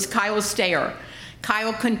leader is Kyle Stayer.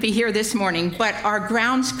 Kyle couldn't be here this morning, but our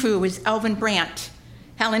grounds crew is Elvin Brandt,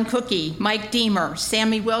 Helen Cookie, Mike Deemer,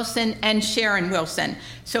 Sammy Wilson, and Sharon Wilson.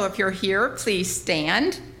 So if you're here, please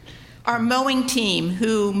stand. Our mowing team,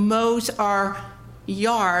 who mows our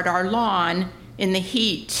yard, our lawn, in the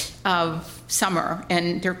heat of summer,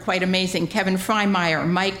 and they're quite amazing. Kevin Freimeyer,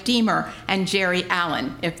 Mike Deemer, and Jerry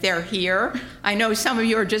Allen, if they're here. I know some of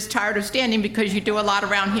you are just tired of standing because you do a lot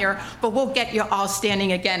around here, but we'll get you all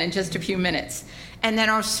standing again in just a few minutes. And then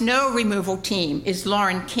our snow removal team is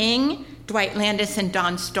Lauren King, Dwight Landis, and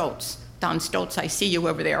Don Stoltz. Don Stoltz, I see you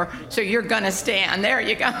over there, so you're going to stand. There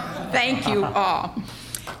you go. Thank you all.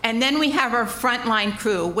 And then we have our frontline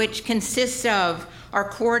crew, which consists of our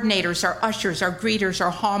coordinators, our ushers, our greeters,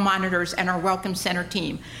 our hall monitors, and our welcome center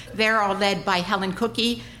team. They're all led by Helen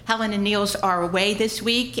Cookie. Helen and Niels are away this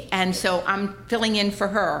week, and so I'm filling in for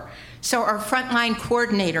her. So our frontline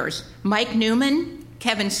coordinators, Mike Newman,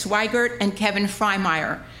 Kevin Swigert, and Kevin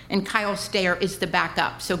Freimeyer, and Kyle Stayer is the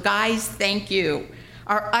backup. So guys, thank you.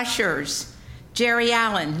 Our ushers, Jerry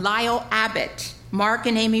Allen, Lyle Abbott, Mark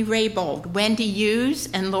and Amy Raybold, Wendy Hughes,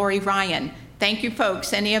 and Lori Ryan. Thank you,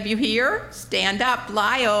 folks. Any of you here? Stand up.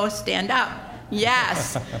 Lyle, stand up.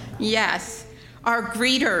 Yes, yes. Our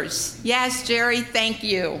greeters. Yes, Jerry, thank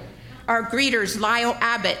you. Our greeters, Lyle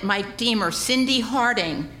Abbott, Mike Deemer, Cindy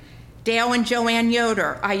Harding, Dale and Joanne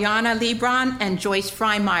Yoder, Ayanna Lebron, and Joyce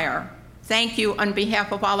Freimeyer. Thank you on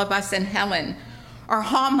behalf of all of us and Helen. Our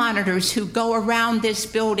hall monitors who go around this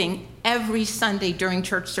building every Sunday during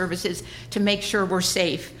church services to make sure we're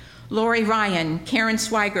safe. Lori Ryan, Karen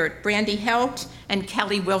Swigert, Brandy Helt, and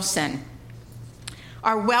Kelly Wilson.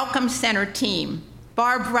 Our Welcome Center team,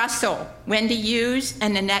 Barb Russell, Wendy Hughes,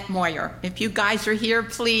 and Nanette Moyer. If you guys are here,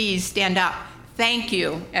 please stand up. Thank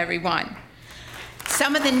you, everyone.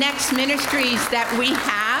 Some of the next ministries that we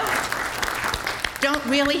have don't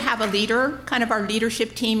really have a leader. Kind of our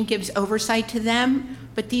leadership team gives oversight to them,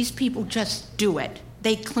 but these people just do it.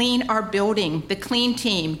 They clean our building, the clean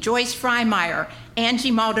team, Joyce Freimeyer,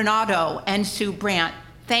 Angie Maldonado, and Sue Brandt.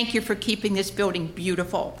 Thank you for keeping this building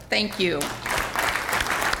beautiful. Thank you.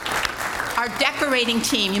 Our decorating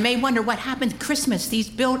team, you may wonder what happened at Christmas. This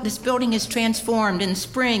building is transformed in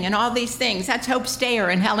spring and all these things. That's Hope Stayer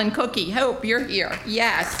and Helen Cookie. Hope, you're here.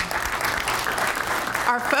 Yes.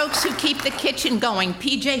 Our folks who keep the kitchen going,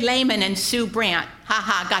 PJ Lehman and Sue Brandt.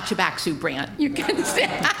 Ha, got you back, Sue Brandt. You can say.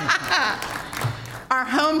 Our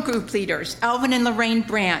home group leaders, Elvin and Lorraine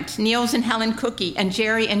Brandt, Niels and Helen Cookie, and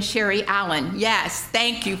Jerry and Sherry Allen. Yes,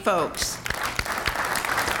 thank you, folks.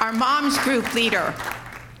 Our moms group leader,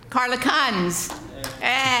 Carla Kunz.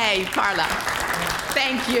 Hey, Carla.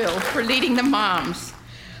 Thank you for leading the moms.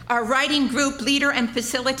 Our writing group leader and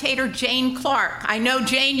facilitator, Jane Clark. I know,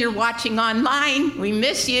 Jane, you're watching online. We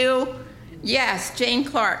miss you. Yes, Jane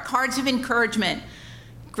Clark. Cards of encouragement.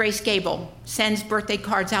 Grace Gable sends birthday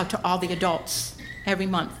cards out to all the adults every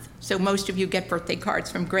month. So most of you get birthday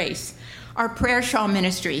cards from Grace. Our prayer shawl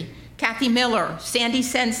ministry, Kathy Miller, Sandy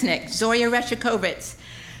Sensnick, Zoya Reshikovitz.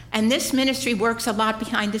 And this ministry works a lot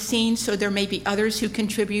behind the scenes, so there may be others who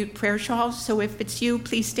contribute prayer shawls. So if it's you,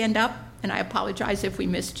 please stand up, and I apologize if we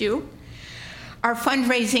missed you. Our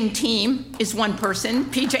fundraising team is one person,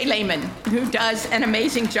 PJ Lehman, who does an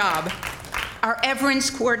amazing job. Our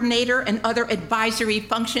Everence coordinator and other advisory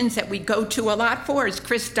functions that we go to a lot for is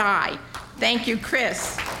Chris Dye. Thank you,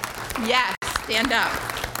 Chris. Yes, stand up.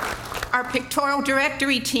 Our pictorial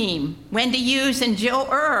directory team, Wendy Hughes and Jill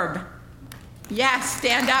Erb. Yes,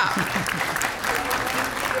 stand up.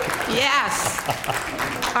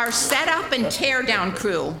 Yes. Our setup and tear down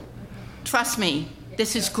crew. Trust me,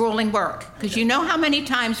 this is grueling work, because you know how many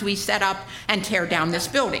times we set up and tear down this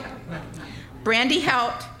building. Brandy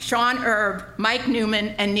Helt, Sean Erb, Mike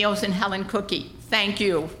Newman, and Niels and Helen Cookie. Thank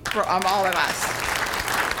you from all of us.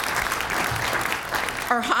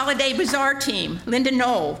 Our Holiday Bazaar team, Linda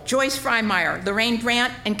Knoll, Joyce Freimeyer, Lorraine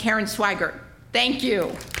Brandt, and Karen Swigert. Thank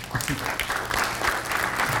you.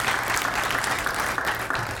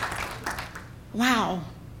 Wow,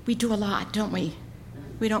 we do a lot, don't we?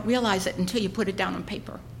 We don't realize it until you put it down on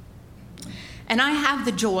paper. And I have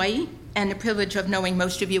the joy and the privilege of knowing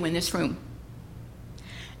most of you in this room.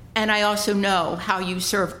 And I also know how you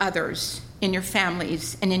serve others in your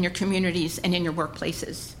families and in your communities and in your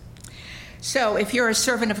workplaces. So if you're a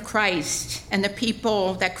servant of Christ and the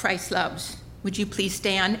people that Christ loves, would you please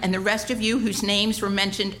stand? And the rest of you whose names were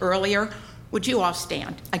mentioned earlier, would you all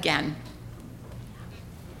stand again?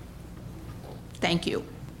 Thank you.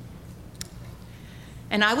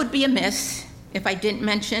 And I would be amiss if I didn't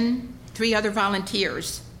mention 3 other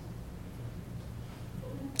volunteers.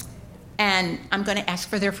 And I'm going to ask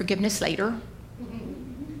for their forgiveness later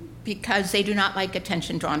because they do not like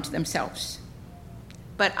attention drawn to themselves.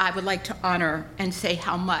 But I would like to honor and say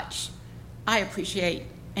how much I appreciate,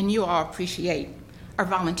 and you all appreciate, our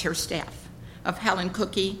volunteer staff of Helen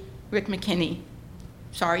Cookie, Rick McKinney,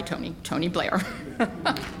 sorry, Tony Blair.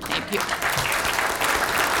 Thank you.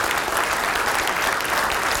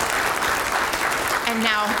 And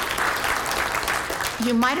now,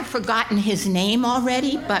 you might have forgotten his name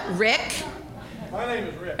already, but Rick. My name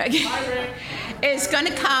is Rick. Hi, Rick. is going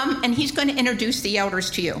to come, and he's going to introduce the elders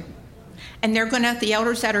to you. And the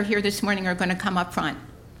elders that are here this morning are going to come up front.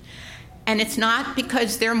 And it's not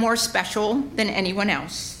because they're more special than anyone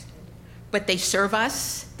else, but they serve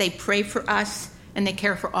us, they pray for us, and they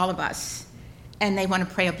care for all of us. And they want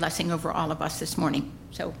to pray a blessing over all of us this morning.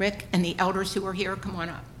 So Rick and the elders who are here, come on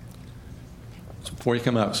up. So before you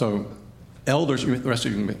come up, so elders, the rest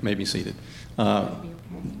of you may be seated.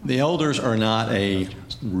 The elders are not a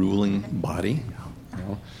ruling body.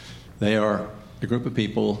 They are a group of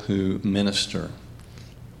people who minister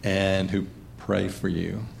and who pray for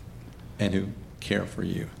you and who care for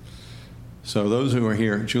you. So those who are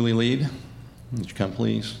here, Julie Lead, would you come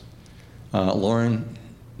please? Lauren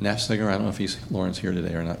Nafziger, I don't know if Lauren's here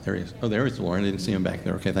today or not. There he is. Oh, there is Lauren. I didn't see him back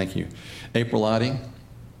there. Okay, thank you. April Lottie,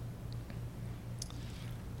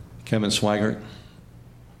 Kevin Swigert,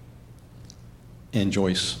 and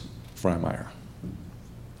Joyce Freimeyer.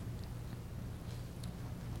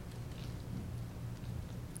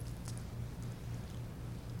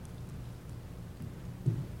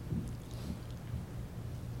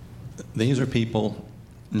 These are people,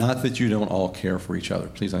 not that you don't all care for each other,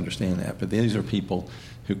 please understand that, but these are people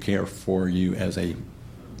who care for you as a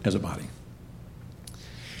body.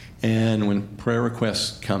 And when prayer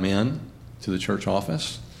requests come in to the church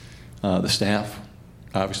office, the staff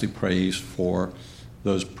obviously prays for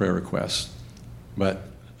those prayer requests, but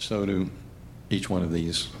so do each one of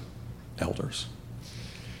these elders.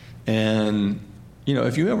 And,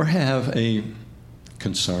 if you ever have a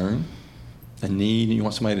concern, a need, and you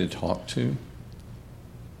want somebody to talk to,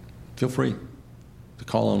 feel free to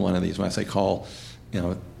call on one of these. When I say call,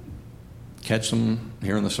 catch them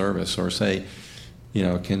here in the service, or say,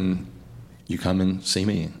 can you come and see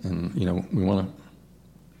me? And, we want to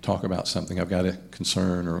talk about something. I've got a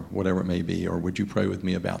concern or whatever it may be, or would you pray with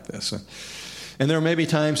me about this? And there may be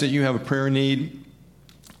times that you have a prayer need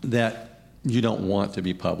that you don't want to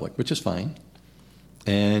be public, which is fine.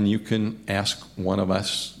 And you can ask one of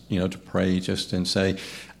us, to pray just and say,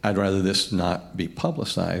 I'd rather this not be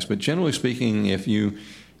publicized. But generally speaking, if you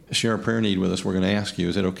share a prayer need with us, we're going to ask you,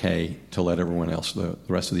 is it okay to let everyone else, the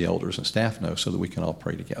rest of the elders and staff know so that we can all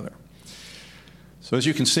pray together? So as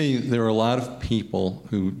you can see, there are a lot of people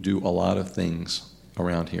who do a lot of things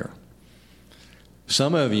around here.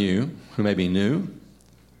 Some of you who may be new,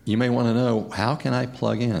 you may want to know, how can I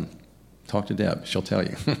plug in? Talk to Deb. She'll tell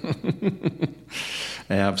you.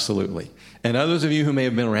 Absolutely. And others of you who may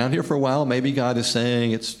have been around here for a while, maybe God is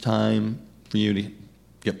saying it's time for you to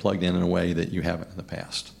get plugged in a way that you haven't in the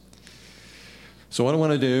past. So what I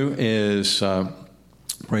want to do is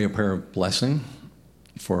pray a prayer of blessing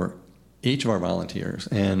for each of our volunteers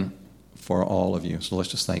and for all of you. So let's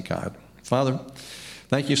just thank God. Father,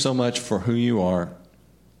 thank you so much for who you are.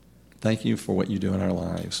 Thank you for what you do in our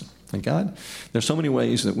lives. And God, there's so many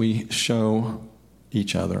ways that we show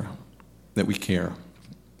each other that we care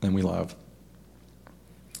and we love.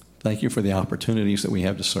 Thank you for the opportunities that we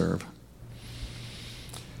have to serve.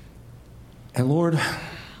 And Lord,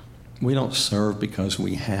 we don't serve because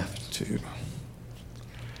we have to.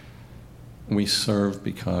 We serve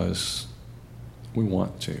because we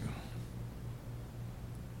want to.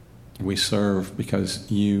 We serve because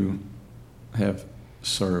you have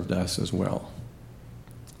served us as well.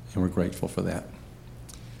 And we're grateful for that.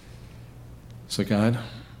 So God,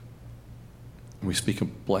 we speak a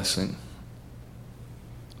blessing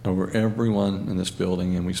over everyone in this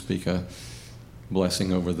building, and we speak a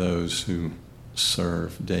blessing over those who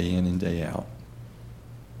serve day in and day out,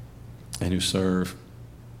 and who serve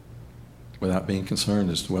without being concerned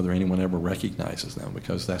as to whether anyone ever recognizes them,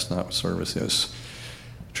 because that's not what service is.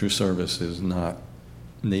 True service is not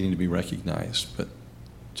needing to be recognized, but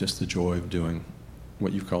just the joy of doing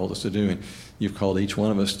what you've called us to do. And you've called each one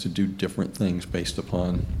of us to do different things based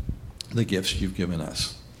upon the gifts you've given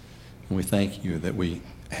us. And we thank you that we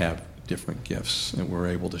have different gifts and we're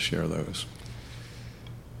able to share those.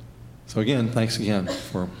 So again, thanks again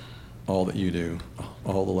for all that you do,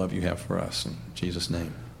 all the love you have for us. In Jesus'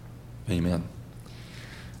 name, amen.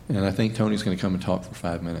 And I think Tony's going to come and talk for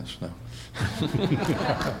 5 minutes now.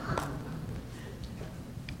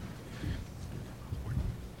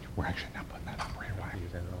 We're actually not putting that up right away.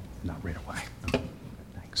 Not right away. No.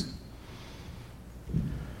 Thanks.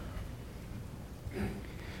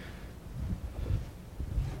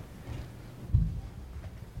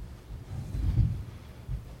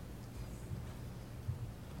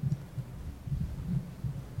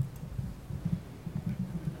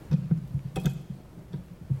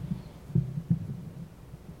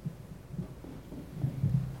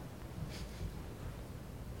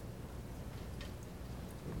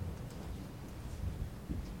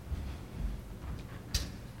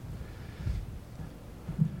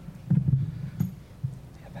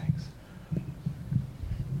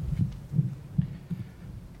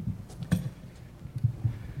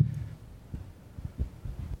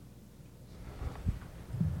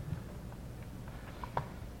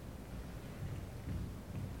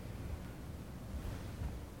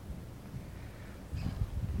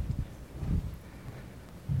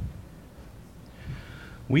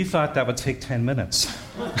 We thought that would take 10 minutes.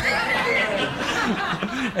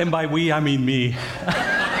 And by we, I mean me.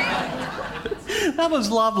 That was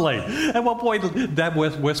lovely. At one point, Deb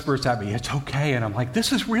whispers at me, "It's okay," and I'm like,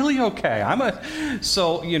 "This is really okay."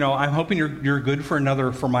 So I'm hoping you're good for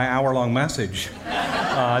my hour-long message.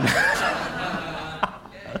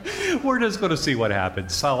 We're just going to see what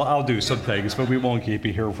happens. I'll do some things, but we won't keep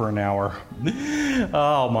you here for an hour.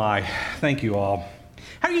 Oh my! Thank you all.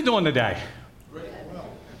 How are you doing today?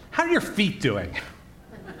 How are your feet doing?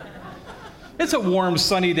 It's a warm,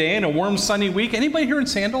 sunny day and a warm, sunny week. Anybody here in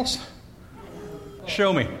sandals?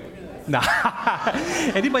 Show me. Nah.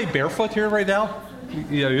 Anybody barefoot here right now?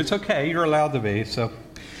 Yeah, it's okay. You're allowed to be. So,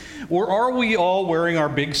 or are we all wearing our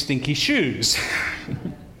big stinky shoes?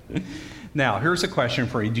 Now, here's a question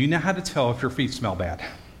for you. Do you know how to tell if your feet smell bad?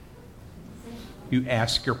 You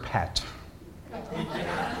ask your pet.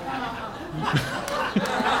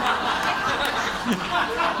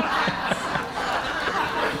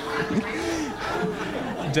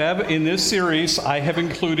 Deb, in this series, I have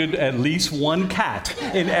included at least one cat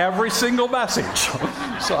in every single message.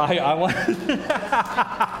 So I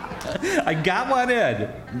got one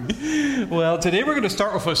in. Well, today we're going to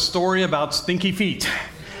start with a story about stinky feet.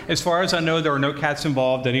 As far as I know, there are no cats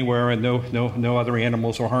involved anywhere, and no other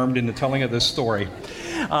animals were harmed in the telling of this story.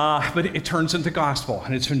 But it turns into gospel,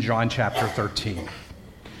 and it's in John chapter 13.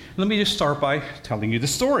 Let me just start by telling you the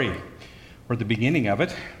story, or the beginning of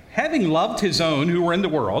it. Having loved his own who were in the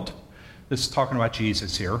world, this is talking about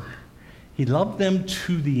Jesus here, he loved them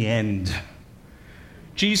to the end.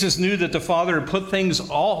 Jesus knew that the Father had put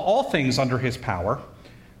all things under his power,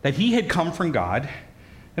 that he had come from God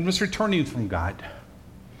and was returning from God.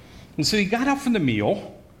 And so he got up from the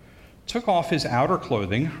meal, took off his outer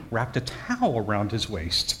clothing, wrapped a towel around his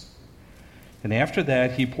waist, and after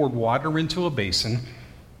that he poured water into a basin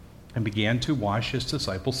and began to wash his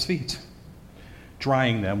disciples' feet,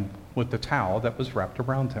 drying them with the towel that was wrapped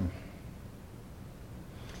around him.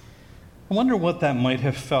 I wonder what that might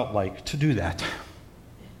have felt like to do that.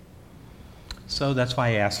 So that's why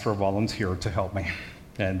I asked for a volunteer to help me.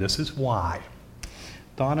 And this is why.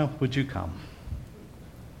 Donna, would you come?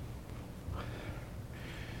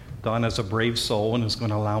 Donna's a brave soul and is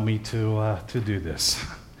going to allow me to do this.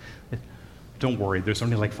 Don't worry, there's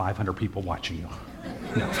only like 500 people watching you.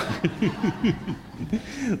 No.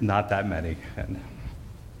 Not that many. And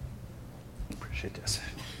appreciate this.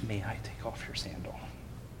 May I take off your sandal?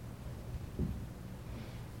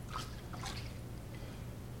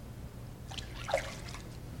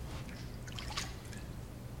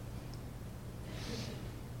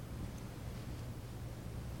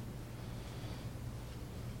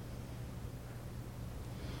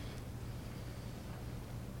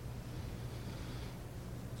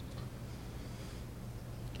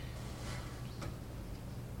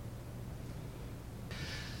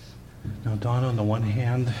 Now, Donna, on the one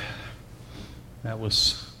hand, that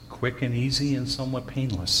was quick and easy and somewhat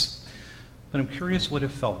painless. But I'm curious what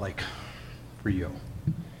it felt like for you.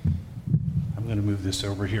 I'm going to move this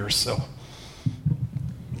over here so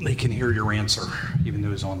they can hear your answer, even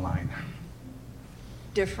though it's online.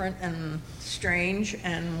 Different and strange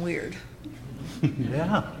and weird.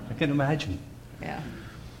 Yeah, I can imagine. Yeah.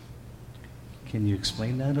 Can you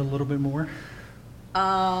explain that a little bit more?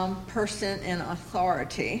 Person in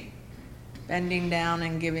authority, bending down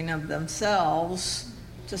and giving of themselves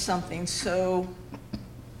to something so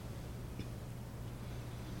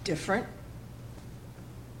different.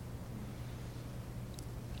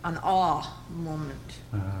 An awe moment.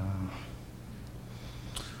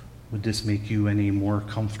 Would this make you any more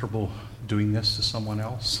comfortable doing this to someone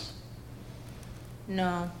else?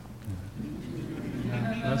 No.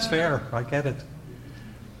 Yeah, that's fair. I get it.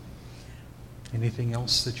 Anything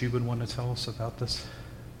else that you would want to tell us about this?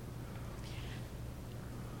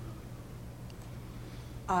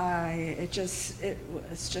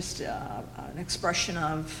 It's just an expression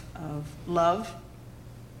of love,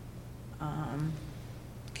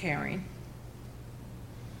 caring.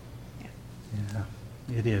 Yeah,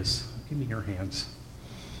 it is. Give me your hands.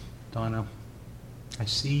 Donna, I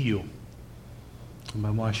see you. And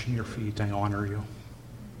by washing your feet, I honor you.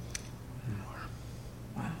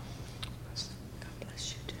 Wow. God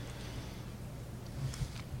bless you too.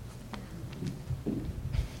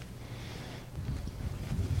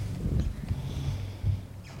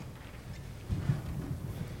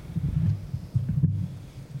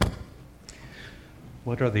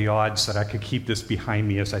 What are the odds that I could keep this behind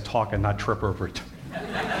me as I talk and not trip over it?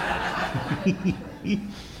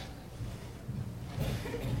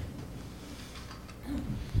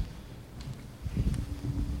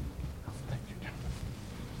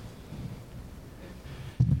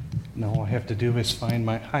 Now all I have to do is find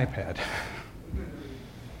my iPad.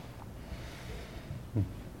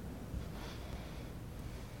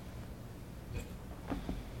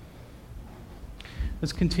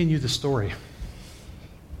 Let's continue the story.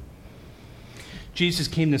 Jesus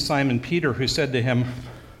came to Simon Peter, who said to him,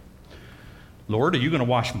 "Lord, are you going to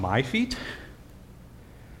wash my feet?"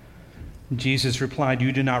 Jesus replied,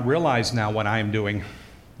 "You do not realize now what I am doing,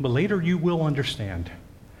 but later you will understand."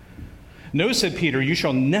 "No," said Peter, "you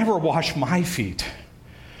shall never wash my feet."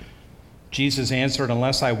 Jesus answered,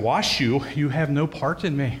 "Unless I wash you, you have no part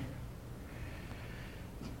in me."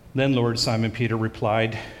 Then Lord, Simon Peter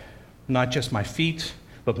replied, "Not just my feet,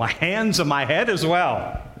 but my hands and my head as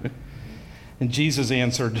well." And Jesus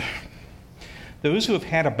answered, "Those who have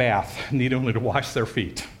had a bath need only to wash their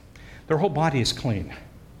feet. Their whole body is clean.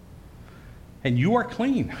 And you are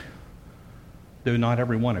clean, though not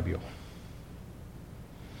every one of you."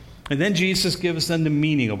 And then Jesus gives them the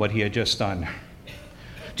meaning of what he had just done.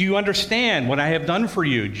 "Do you understand what I have done for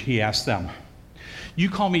you?" he asked them. "You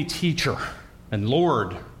call me teacher and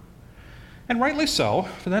Lord. And rightly so,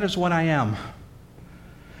 for that is what I am.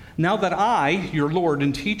 Now that I, your Lord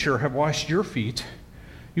and teacher, have washed your feet,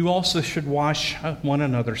 you also should wash one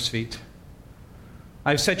another's feet.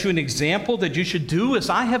 I have set you an example that you should do as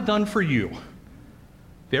I have done for you.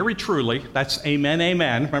 Very truly," that's amen,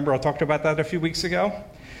 amen. Remember I talked about that a few weeks ago?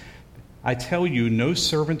 "I tell you, no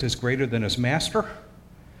servant is greater than his master,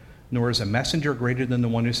 nor is a messenger greater than the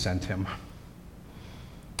one who sent him.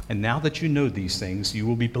 And now that you know these things, you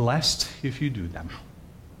will be blessed if you do them."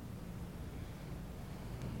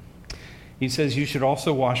 He says you should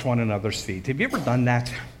also wash one another's feet. Have you ever done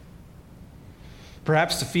that?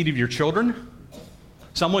 Perhaps the feet of your children?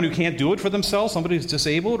 Someone who can't do it for themselves, somebody who's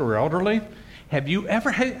disabled or elderly?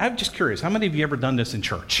 I'm just curious, how many of you ever done this in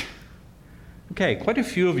church? Okay, quite a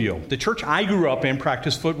few of you. The church I grew up in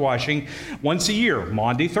practiced foot washing once a year,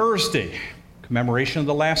 Maundy Thursday, commemoration of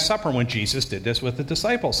the Last Supper when Jesus did this with the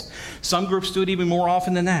disciples. Some groups do it even more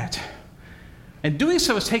often than that. And doing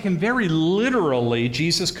so is taken very literally,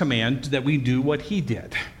 Jesus' command that we do what he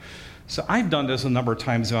did. So I've done this a number of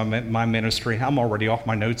times in my ministry. I'm already off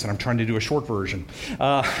my notes and I'm trying to do a short version.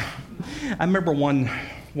 I remember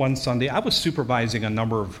one Sunday, I was supervising a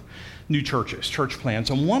number of new churches, church plants,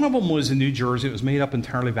 and one of them was in New Jersey. It was made up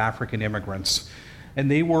entirely of African immigrants.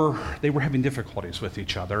 And they were having difficulties with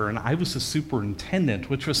each other, and I was the superintendent,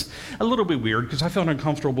 which was a little bit weird because I felt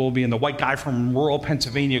uncomfortable being the white guy from rural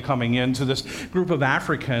Pennsylvania coming into this group of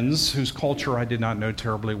Africans whose culture I did not know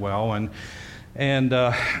terribly well, and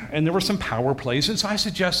there were some power plays, and so I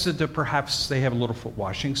suggested that perhaps they have a little foot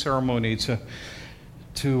washing ceremony to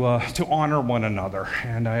honor one another,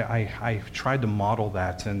 and I tried to model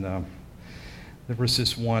that, and there was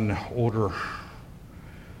this one older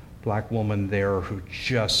black woman there who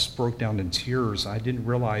just broke down in tears. I didn't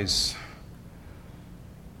realize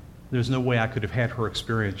there's no way I could have had her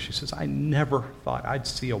experience. She says, "I never thought I'd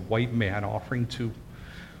see a white man offering to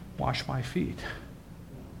wash my feet."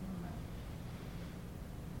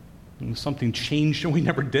 And something changed, and we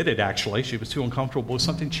never did it actually. She was too uncomfortable.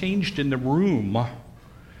 Something changed in the room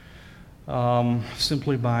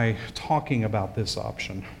simply by talking about this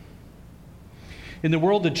option. In the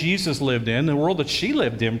world that Jesus lived in, the world that she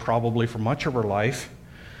lived in probably for much of her life,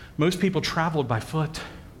 most people traveled by foot.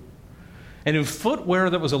 And in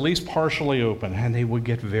footwear that was at least partially open, and they would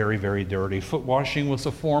get very, very dirty. Foot washing was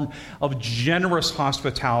a form of generous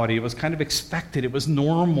hospitality. It was kind of expected. It was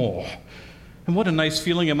normal. And what a nice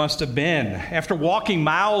feeling it must have been, after walking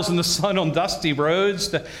miles in the sun on dusty roads,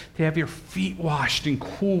 to have your feet washed in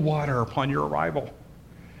cool water upon your arrival.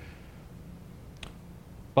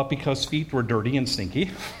 But because feet were dirty and stinky,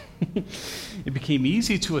 it became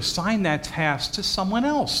easy to assign that task to someone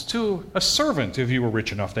else, to a servant, if you were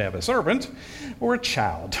rich enough to have a servant, or a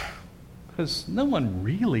child. Because no one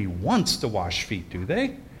really wants to wash feet, do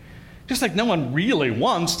they? Just like no one really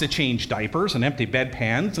wants to change diapers and empty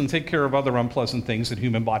bedpans and take care of other unpleasant things that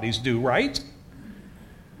human bodies do, right?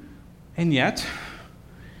 And yet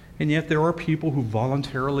there are people who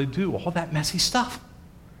voluntarily do all that messy stuff.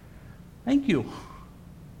 Thank you.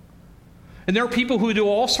 And there are people who do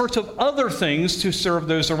all sorts of other things to serve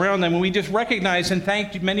those around them. And we just recognize and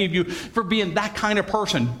thank many of you for being that kind of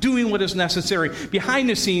person, doing what is necessary behind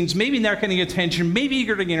the scenes, maybe not getting attention, maybe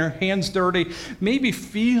you're getting your hands dirty, maybe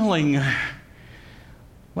feeling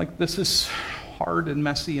like this is hard and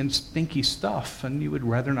messy and stinky stuff, and you would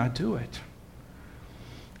rather not do it.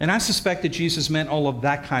 And I suspect that Jesus meant all of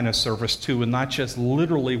that kind of service too, and not just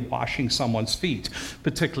literally washing someone's feet,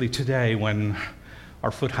 particularly today when our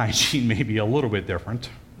foot hygiene may be a little bit different.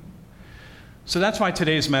 So that's why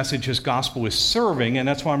today's message is gospel is serving, and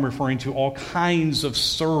that's why I'm referring to all kinds of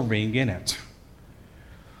serving in it.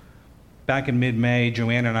 Back in mid-May,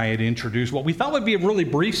 Joanna and I had introduced what we thought would be a really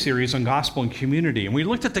brief series on gospel and community, and we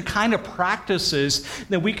looked at the kind of practices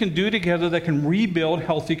that we can do together that can rebuild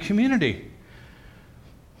healthy community,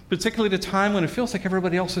 particularly at a time when it feels like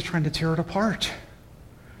everybody else is trying to tear it apart.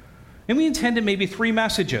 And we intended maybe 3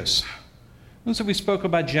 messages. And so we spoke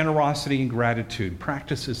about generosity and gratitude,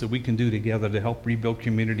 practices that we can do together to help rebuild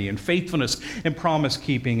community, and faithfulness and promise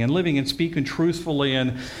keeping and living and speaking truthfully.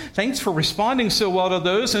 And thanks for responding so well to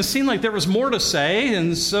those. And it seemed like there was more to say.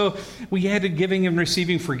 And so we added giving and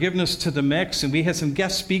receiving forgiveness to the mix. And we had some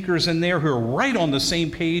guest speakers in there who are right on the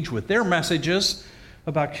same page with their messages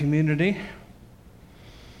about community.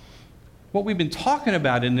 What we've been talking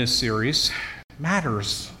about in this series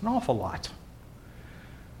matters an awful lot.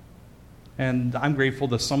 And I'm grateful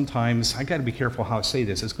that sometimes, I got to be careful how I say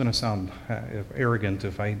this. It's going to sound arrogant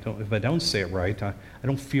if I don't say it right. I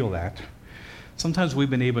don't feel that. Sometimes we've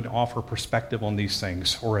been able to offer perspective on these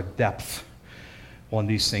things, or a depth on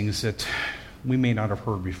these things that we may not have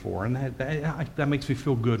heard before. And that makes me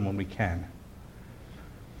feel good when we can.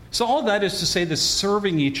 So all that is to say that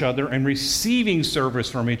serving each other and receiving service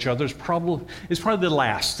from each other is probably the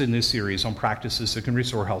last in this series on practices that can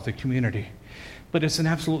restore healthy community. But it's an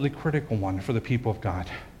absolutely critical one for the people of God.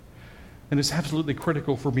 And it's absolutely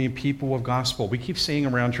critical for being people of gospel. We keep saying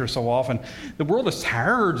around here so often, the world is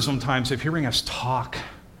tired sometimes of hearing us talk.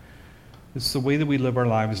 It's the way that we live our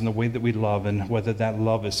lives and the way that we love, and whether that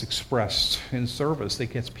love is expressed in service that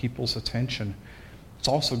gets people's attention. It's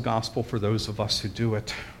also gospel for those of us who do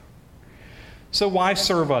it. So why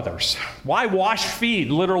serve others? Why wash feet,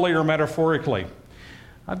 literally or metaphorically?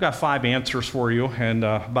 I've got 5 answers for you, and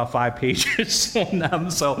about 5 pages on them,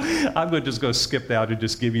 so I'm going to just go skip that and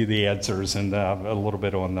just give you the answers and a little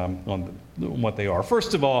bit on what they are.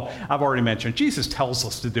 First of all, I've already mentioned, Jesus tells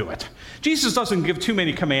us to do it. Jesus doesn't give too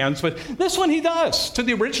many commands, but this one he does to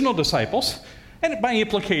the original disciples, and by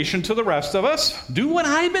implication to the rest of us. Do what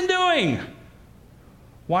I've been doing.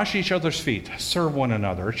 Wash each other's feet. Serve one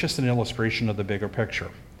another. It's just an illustration of the bigger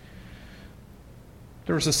picture.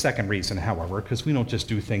 There's a second reason, however, because we don't just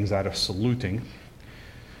do things out of saluting.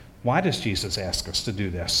 Why does Jesus ask us to do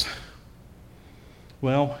this?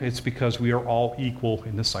 Well, it's because we are all equal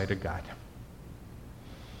in the sight of God.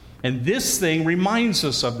 And this thing reminds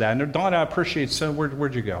us of that. And Donna appreciates so,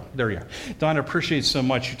 where'd you go? There you are. Donna appreciates so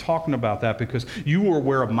much you talking about that, because you were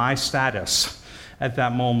aware of my status at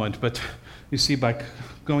that moment. But you see, by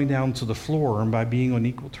going down to the floor and by being on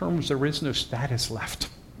equal terms, there is no status left.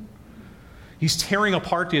 He's tearing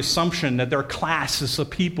apart the assumption that there are classes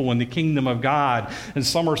of people in the kingdom of God, and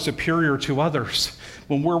some are superior to others.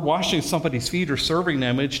 When we're washing somebody's feet or serving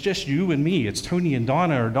them, it's just you and me. It's Tony and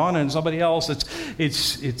Donna, or Donna and somebody else.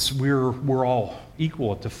 We're all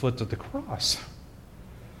equal at the foot of the cross.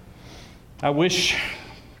 I wish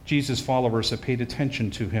Jesus' followers had paid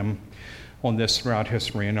attention to him on this throughout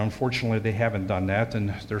history, and unfortunately they haven't done that. And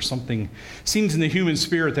there's something, seems in the human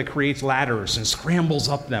spirit, that creates ladders and scrambles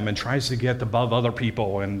up them and tries to get above other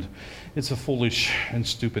people, and it's a foolish and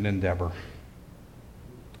stupid endeavor.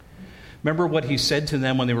 Remember what he said to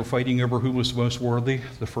them when they were fighting over who was most worthy?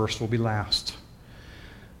 The first will be last.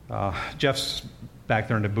 Jeff's back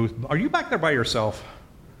there in the booth. Are you back there by yourself?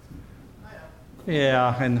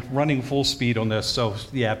 Yeah, and running full speed on this, so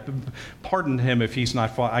yeah, pardon him if he's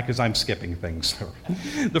not, because I'm skipping things.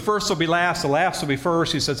 The first will be last, the last will be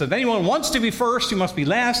first. He says, if anyone wants to be first, he must be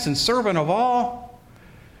last and servant of all.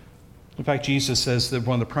 In fact, Jesus says that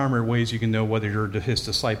one of the primary ways you can know whether you're his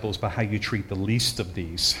disciple is by how you treat the least of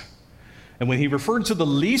these. And when he referred to the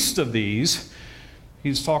least of these,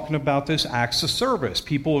 he's talking about this acts of service,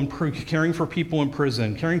 caring for people in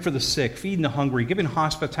prison, caring for the sick, feeding the hungry, giving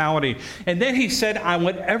hospitality. And then he said,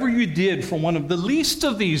 whatever you did for one of the least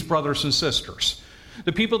of these brothers and sisters,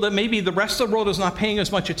 the people that maybe the rest of the world is not paying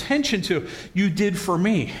as much attention to, you did for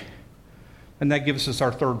me. And that gives us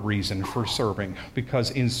our third reason for serving, because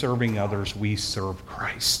in serving others, we serve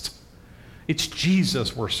Christ. It's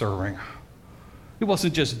Jesus we're serving. It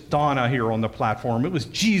wasn't just Donna here on the platform. It was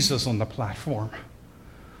Jesus on the platform.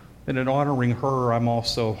 And in honoring her, I'm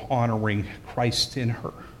also honoring Christ in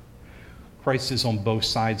her. Christ is on both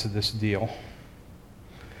sides of this deal.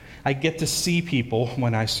 I get to see people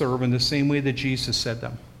when I serve in the same way that Jesus said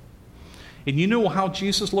them. And you know how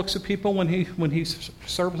Jesus looks at people when he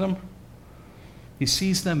serves them? He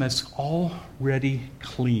sees them as already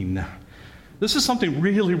clean, This is something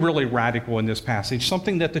really, really radical in this passage,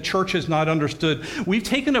 something that the church has not understood. We've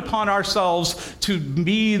taken upon ourselves to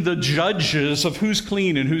be the judges of who's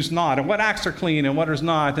clean and who's not, and what acts are clean and what is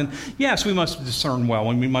not. And yes, we must discern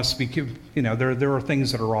well, and we must be, there are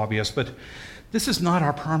things that are obvious, but this is not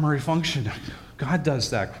our primary function. God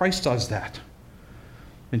does that. Christ does that.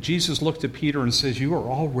 And Jesus looked at Peter and says, "You are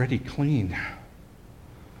already clean."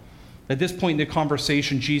 At this point in the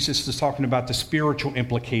conversation, Jesus is talking about the spiritual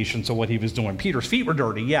implications of what he was doing. Peter's feet were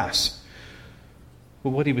dirty, yes. But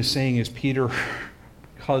what he was saying is, Peter,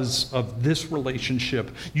 because of this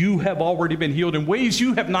relationship, you have already been healed in ways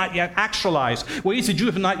you have not yet actualized, ways that you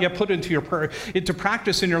have not yet put into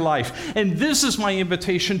practice in your life. And this is my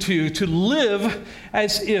invitation to you, to live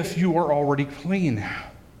as if you are already clean.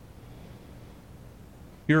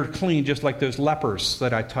 You're clean just like those lepers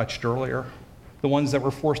that I touched earlier. The ones that were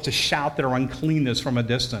forced to shout their uncleanness from a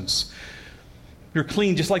distance. You're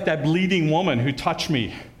clean just like that bleeding woman who touched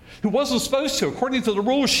me, who wasn't supposed to. According to the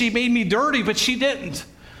rules, she made me dirty, but she didn't.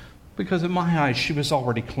 Because in my eyes, she was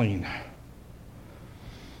already clean.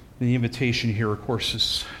 And the invitation here, of course,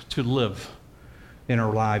 is to live in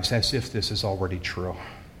our lives as if this is already true.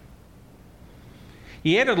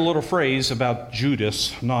 He added a little phrase about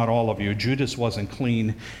Judas, not all of you. Judas wasn't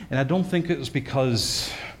clean. And I don't think it was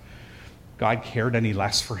because God cared any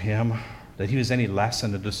less for him, that he was any less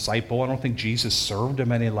than a disciple. I don't think Jesus served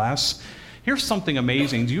him any less. Here's something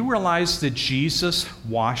amazing. Do you realize that Jesus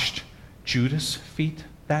washed Judas' feet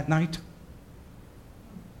that night?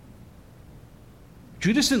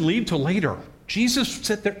 Judas didn't leave till later. Jesus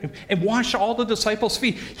sat there and washed all the disciples'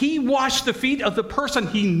 feet. He washed the feet of the person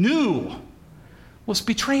he knew was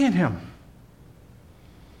betraying him.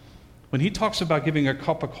 When he talks about giving a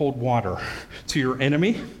cup of cold water to your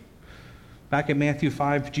enemy, back in Matthew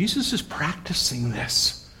 5, Jesus is practicing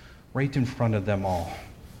this right in front of them all.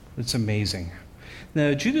 It's amazing.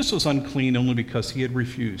 Now, Judas was unclean only because he had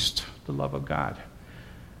refused the love of God.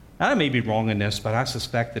 I may be wrong in this, but I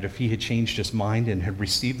suspect that if he had changed his mind and had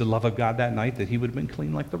received the love of God that night, that he would have been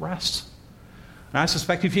clean like the rest. And I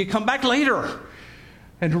suspect if he had come back later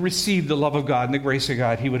and received the love of God and the grace of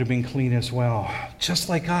God, he would have been clean as well. Just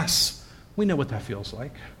like us. We know what that feels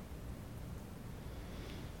like.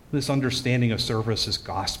 This understanding of service is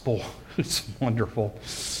gospel. It's wonderful.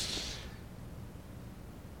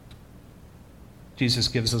 Jesus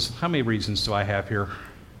gives us, how many reasons do I have here?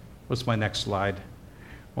 What's my next slide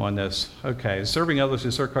on this? Okay, serving others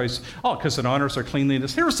who serve Christ. Oh, because it honors our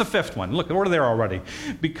cleanliness. Here's the fifth one. Look, we're there already.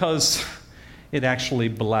 Because it actually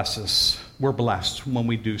blesses. We're blessed when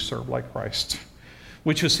we do serve like Christ.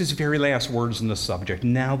 Which was his very last words in the subject.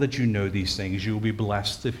 Now that you know these things, you will be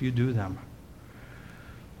blessed if you do them.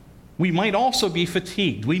 We might also be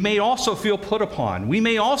fatigued. We may also feel put upon. We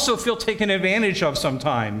may also feel taken advantage of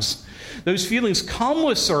sometimes. Those feelings come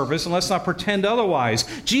with service, and let's not pretend otherwise.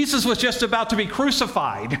 Jesus was just about to be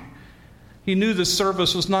crucified. He knew the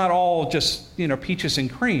service was not all just, peaches and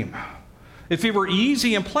cream. If it were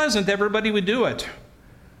easy and pleasant, everybody would do it.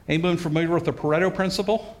 Anyone familiar with the Pareto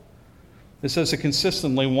principle? It says that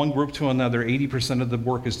consistently, one group to another, 80% of the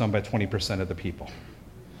work is done by 20% of the people.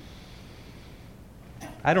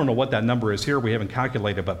 I don't know what that number is here. We haven't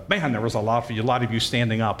calculated, but man, there was a lot of you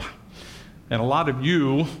standing up. And a lot of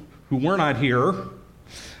you who were not here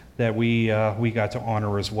that we got to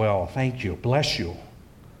honor as well. Thank you. Bless you.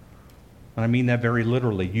 And I mean that very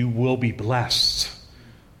literally. You will be blessed.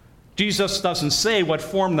 Jesus doesn't say what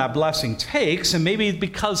form that blessing takes, and maybe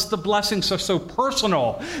because the blessings are so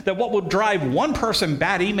personal that what would drive one person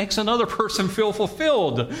batty makes another person feel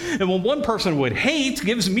fulfilled. And when one person would hate,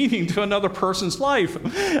 gives meaning to another person's life.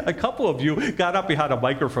 A couple of you got up behind a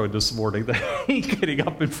microphone this morning. Getting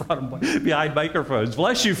up in front of behind microphones.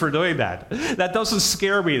 Bless you for doing that. That doesn't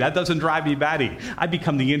scare me. That doesn't drive me batty. I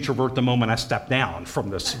become the introvert the moment I step down from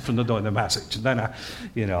the message. And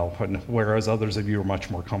then whereas others of you are much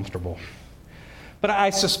more comfortable. But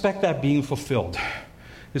I suspect that being fulfilled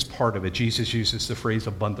is part of it. Jesus uses the phrase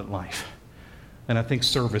abundant life. And I think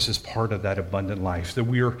service is part of that abundant life. That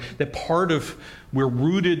we're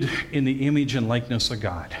rooted in the image and likeness of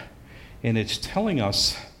God. And it's telling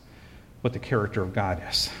us what the character of God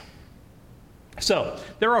is. So,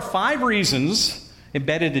 there are 5 reasons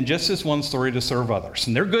embedded in just this one story to serve others.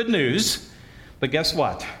 And they're good news. But guess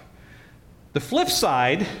what? The flip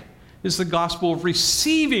side is the gospel of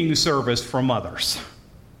receiving service from others.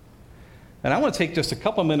 And I want to take just a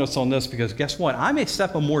couple minutes on this because guess what? I may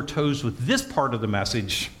step on more toes with this part of the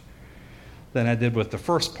message than I did with the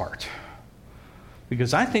first part.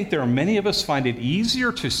 Because I think there are many of us find it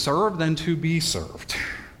easier to serve than to be served.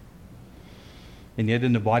 And yet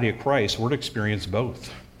in the body of Christ, we're to experience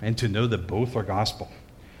both. and to know that both are gospel.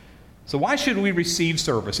 So why should we receive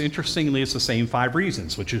service? Interestingly, it's the same 5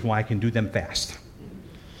 reasons, which is why I can do them fast.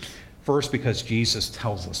 First, because Jesus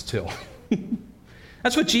tells us to.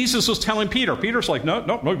 That's what Jesus was telling Peter. Peter's like,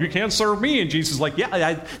 no, you can't serve me. And Jesus is like,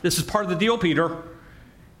 this is part of the deal, Peter.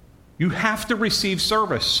 You have to receive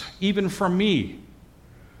service, even from me.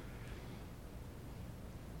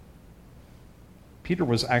 Peter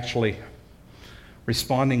was actually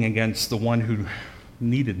responding against the one who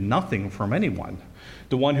needed nothing from anyone.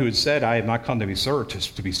 The one who had said, I have not come to be served,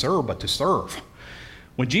 but to serve.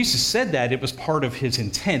 When Jesus said that, it was part of his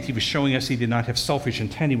intent. He was showing us he did not have selfish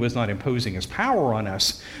intent. He was not imposing his power on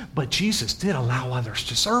us. But Jesus did allow others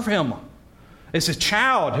to serve him. As a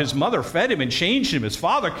child, his mother fed him and changed him. His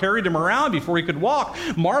father carried him around before he could walk.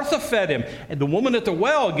 Martha fed him. And the woman at the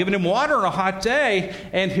well, giving him water on a hot day.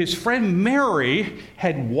 And his friend Mary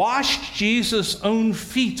had washed Jesus' own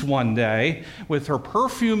feet one day with her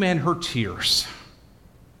perfume and her tears.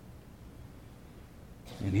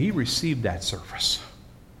 And he received that service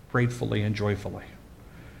gratefully and joyfully.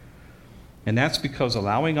 And that's because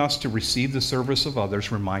allowing us to receive the service of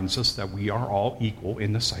others reminds us that we are all equal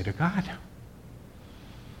in the sight of God.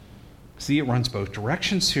 See, it runs both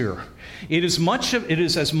directions here. It is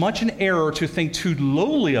as much an error to think too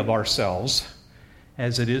lowly of ourselves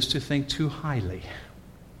as it is to think too highly.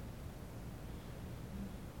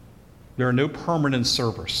 There are no permanent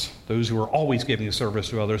servers, those who are always giving service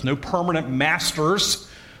to others. No permanent masters,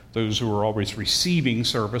 those who are always receiving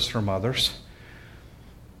service from others.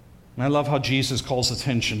 And I love how Jesus calls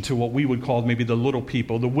attention to what we would call maybe the little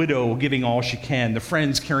people, the widow giving all she can, the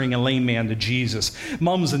friends carrying a lame man to Jesus,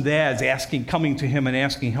 moms and dads coming to him and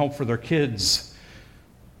asking help for their kids.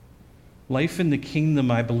 Life in the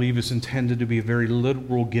kingdom, I believe, is intended to be a very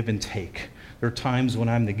literal give and take. There are times when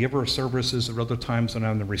I'm the giver of services, there are other times when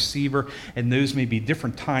I'm the receiver, and those may be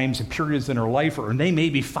different times and periods in our life, or they may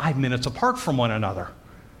be 5 minutes apart from one another,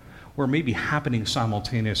 or maybe happening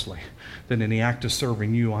simultaneously. That in the act of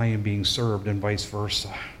serving you, I am being served, and vice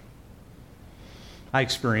versa. I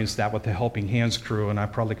experienced that with the Helping Hands crew, and I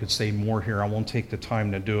probably could say more here. I won't take the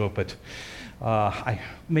time to do it, but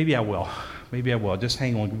maybe I will. Maybe I will. Just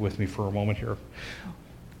hang on with me for a moment here.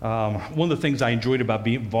 One of the things I enjoyed about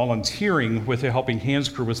volunteering with the Helping Hands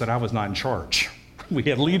crew was that I was not in charge. We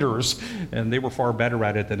had leaders, and they were far better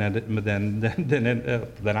at it than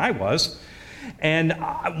I was. And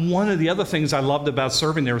one of the other things I loved about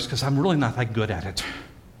serving there was because I'm really not that good at it.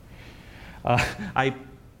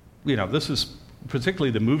 This is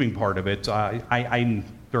particularly the moving part of it.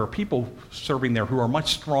 There are people serving there who are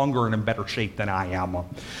much stronger and in better shape than I am.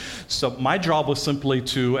 So my job was simply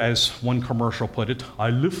to, as one commercial put it,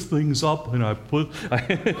 I lift things up and I put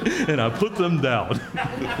them down.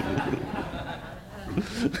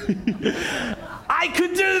 I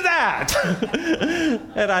could do that!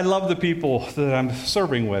 And I love the people that I'm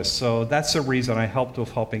serving with, so that's the reason I helped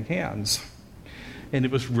with Helping Hands. And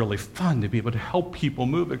it was really fun to be able to help people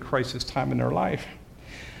move at crisis time in their life.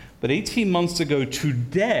 But 18 months ago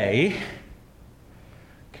today,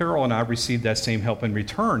 Carol and I received that same help in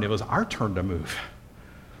return. It was our turn to move.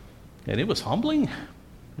 And it was humbling.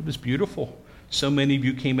 It was beautiful. So many of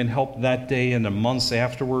you came and helped that day and the months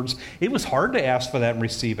afterwards. It was hard to ask for that and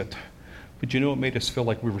receive it. But you know, it made us feel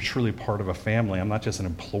like we were truly part of a family. I'm not just an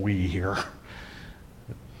employee here.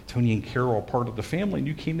 Tony and Carol are part of the family, and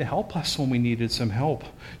you came to help us when we needed some help.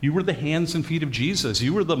 You were the hands and feet of Jesus.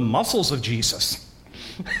 You were the muscles of Jesus.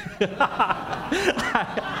 I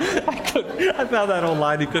found that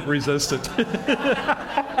online. You couldn't resist it. That's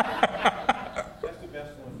the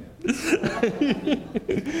best one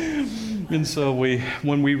yet. And so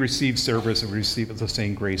when we receive service, we receive it with the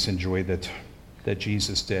same grace and joy that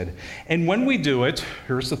Jesus did. And when we do it,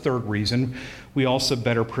 here's the third reason, we also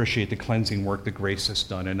better appreciate the cleansing work that grace has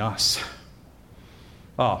done in us.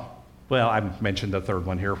 Oh, well, I mentioned the third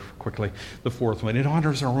one here quickly. The fourth one, it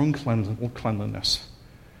honors our own cleanliness.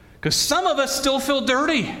 Because some of us still feel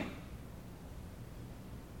dirty.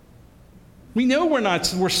 We know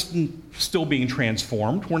we're still being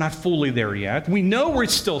transformed. We're not fully there yet. We know we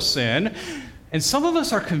still sin. And some of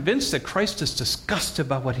us are convinced that Christ is disgusted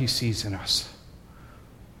by what he sees in us.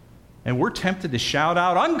 And we're tempted to shout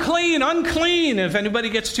out, unclean, unclean, if anybody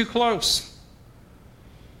gets too close.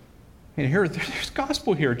 And here, there's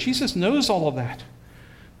gospel here. Jesus knows all of that.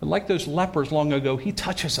 But like those lepers long ago, he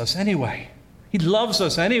touches us anyway. He loves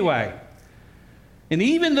us anyway. And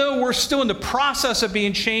even though we're still in the process of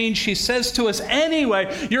being changed, he says to us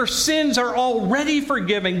anyway, your sins are already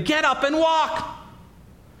forgiven. Get up and walk.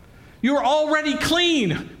 You're already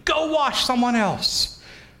clean. Go wash someone else.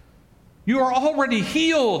 You are already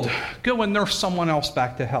healed. Go and nurse someone else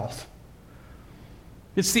back to health.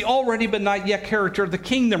 It's the already but not yet character of the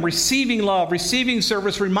kingdom. Receiving love, receiving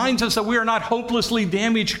service reminds us that we are not hopelessly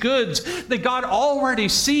damaged goods, that God already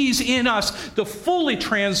sees in us the fully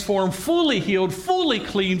transformed, fully healed, fully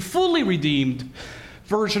clean, fully redeemed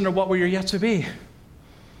version of what we are yet to be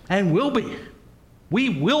and will be. We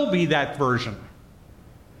will be that version,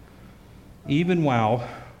 even while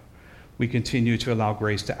we continue to allow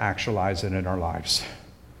grace to actualize it in our lives.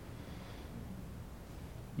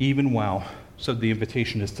 Even while. So the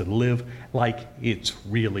invitation is to live like it's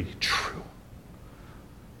really true,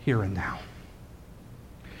 here and now.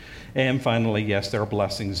 And finally, yes, there are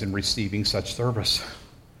blessings in receiving such service.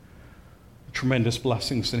 Tremendous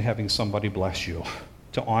blessings in having somebody bless you,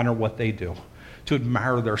 to honor what they do, to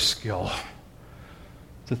admire their skill,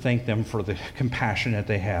 to thank them for the compassion that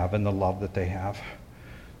they have and the love that they have.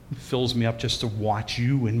 It fills me up just to watch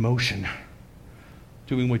you in motion,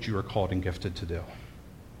 doing what you are called and gifted to do.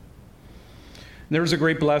 There's a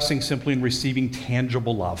great blessing simply in receiving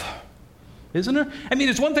tangible love, isn't it? I mean,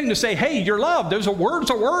 it's one thing to say, hey, you're loved. Those are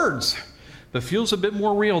words. But it feels a bit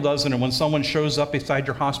more real, doesn't it, when someone shows up beside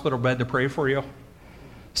your hospital bed to pray for you?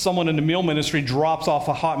 Someone in the meal ministry drops off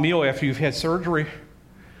a hot meal after you've had surgery.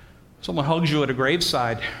 Someone hugs you at a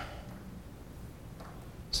graveside.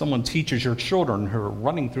 Someone teaches your children who are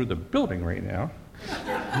running through the building right now.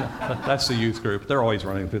 That's the youth group. They're always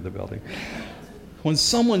running through the building. When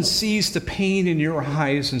someone sees the pain in your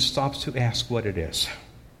eyes and stops to ask what it is.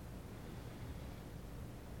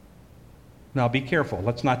 Now be careful.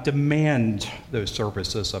 Let's not demand those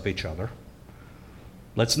services of each other.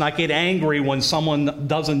 Let's not get angry when someone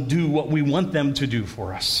doesn't do what we want them to do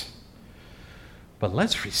for us. But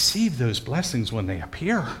let's receive those blessings when they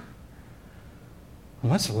appear.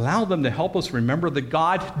 And let's allow them to help us remember the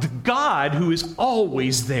God who is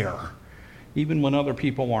always there, even when other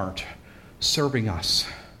people aren't, serving us.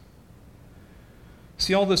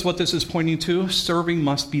 See all this, what this is pointing to? Serving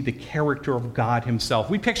must be the character of God himself.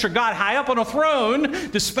 We picture God high up on a throne,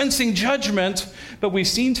 dispensing judgment, but we've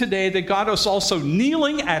seen today that God is also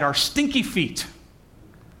kneeling at our stinky feet,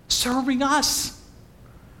 serving us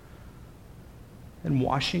and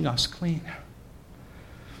washing us clean.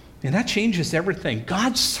 And that changes everything.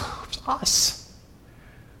 God serves us,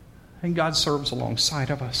 and God serves alongside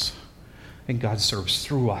of us, and God serves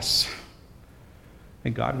through us.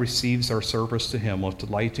 And God receives our service to him with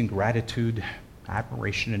delight and gratitude,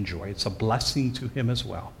 admiration and joy. It's a blessing to him as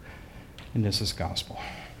well. And this is gospel.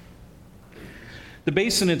 The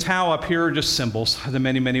basin and towel up here are just symbols of the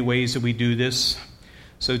many, many ways that we do this.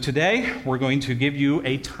 So today, we're going to give you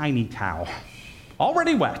a tiny towel,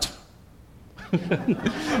 already wet.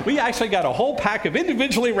 We actually got a whole pack of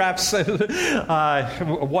individually wrapped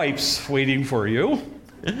wipes waiting for you.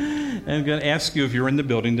 And I'm going to ask you, if you're in the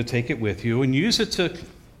building, to take it with you and use it to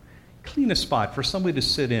clean a spot for somebody to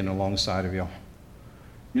sit in alongside of you.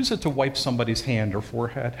 Use it to wipe somebody's hand or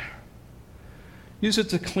forehead. Use it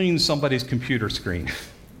to clean somebody's computer screen,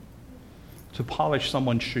 to polish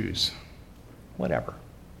someone's shoes, whatever.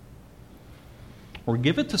 Or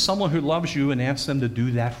give it to someone who loves you and ask them to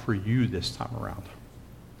do that for you this time around.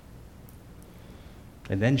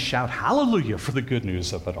 And then shout hallelujah for the good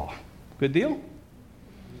news of it all. Good deal?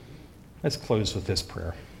 Let's close with this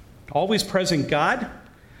prayer. Always present God,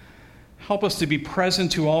 help us to be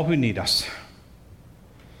present to all who need us.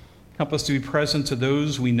 Help us to be present to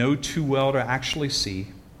those we know too well to actually see.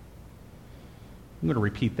 I'm going to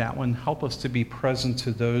repeat that one. Help us to be present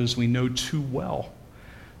to those we know too well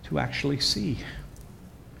to actually see.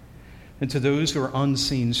 And to those who are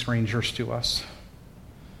unseen strangers to us.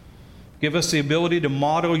 Give us the ability to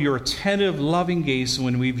model your attentive, loving gaze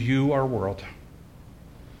when we view our world,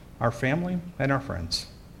 our family, and our friends,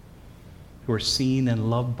 who are seen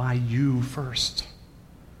and loved by you first.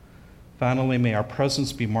 Finally, may our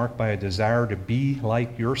presence be marked by a desire to be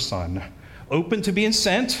like your Son, open to being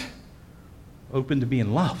sent, open to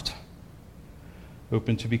being loved,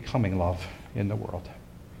 open to becoming love in the world.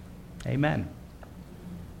 Amen.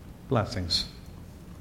 Blessings.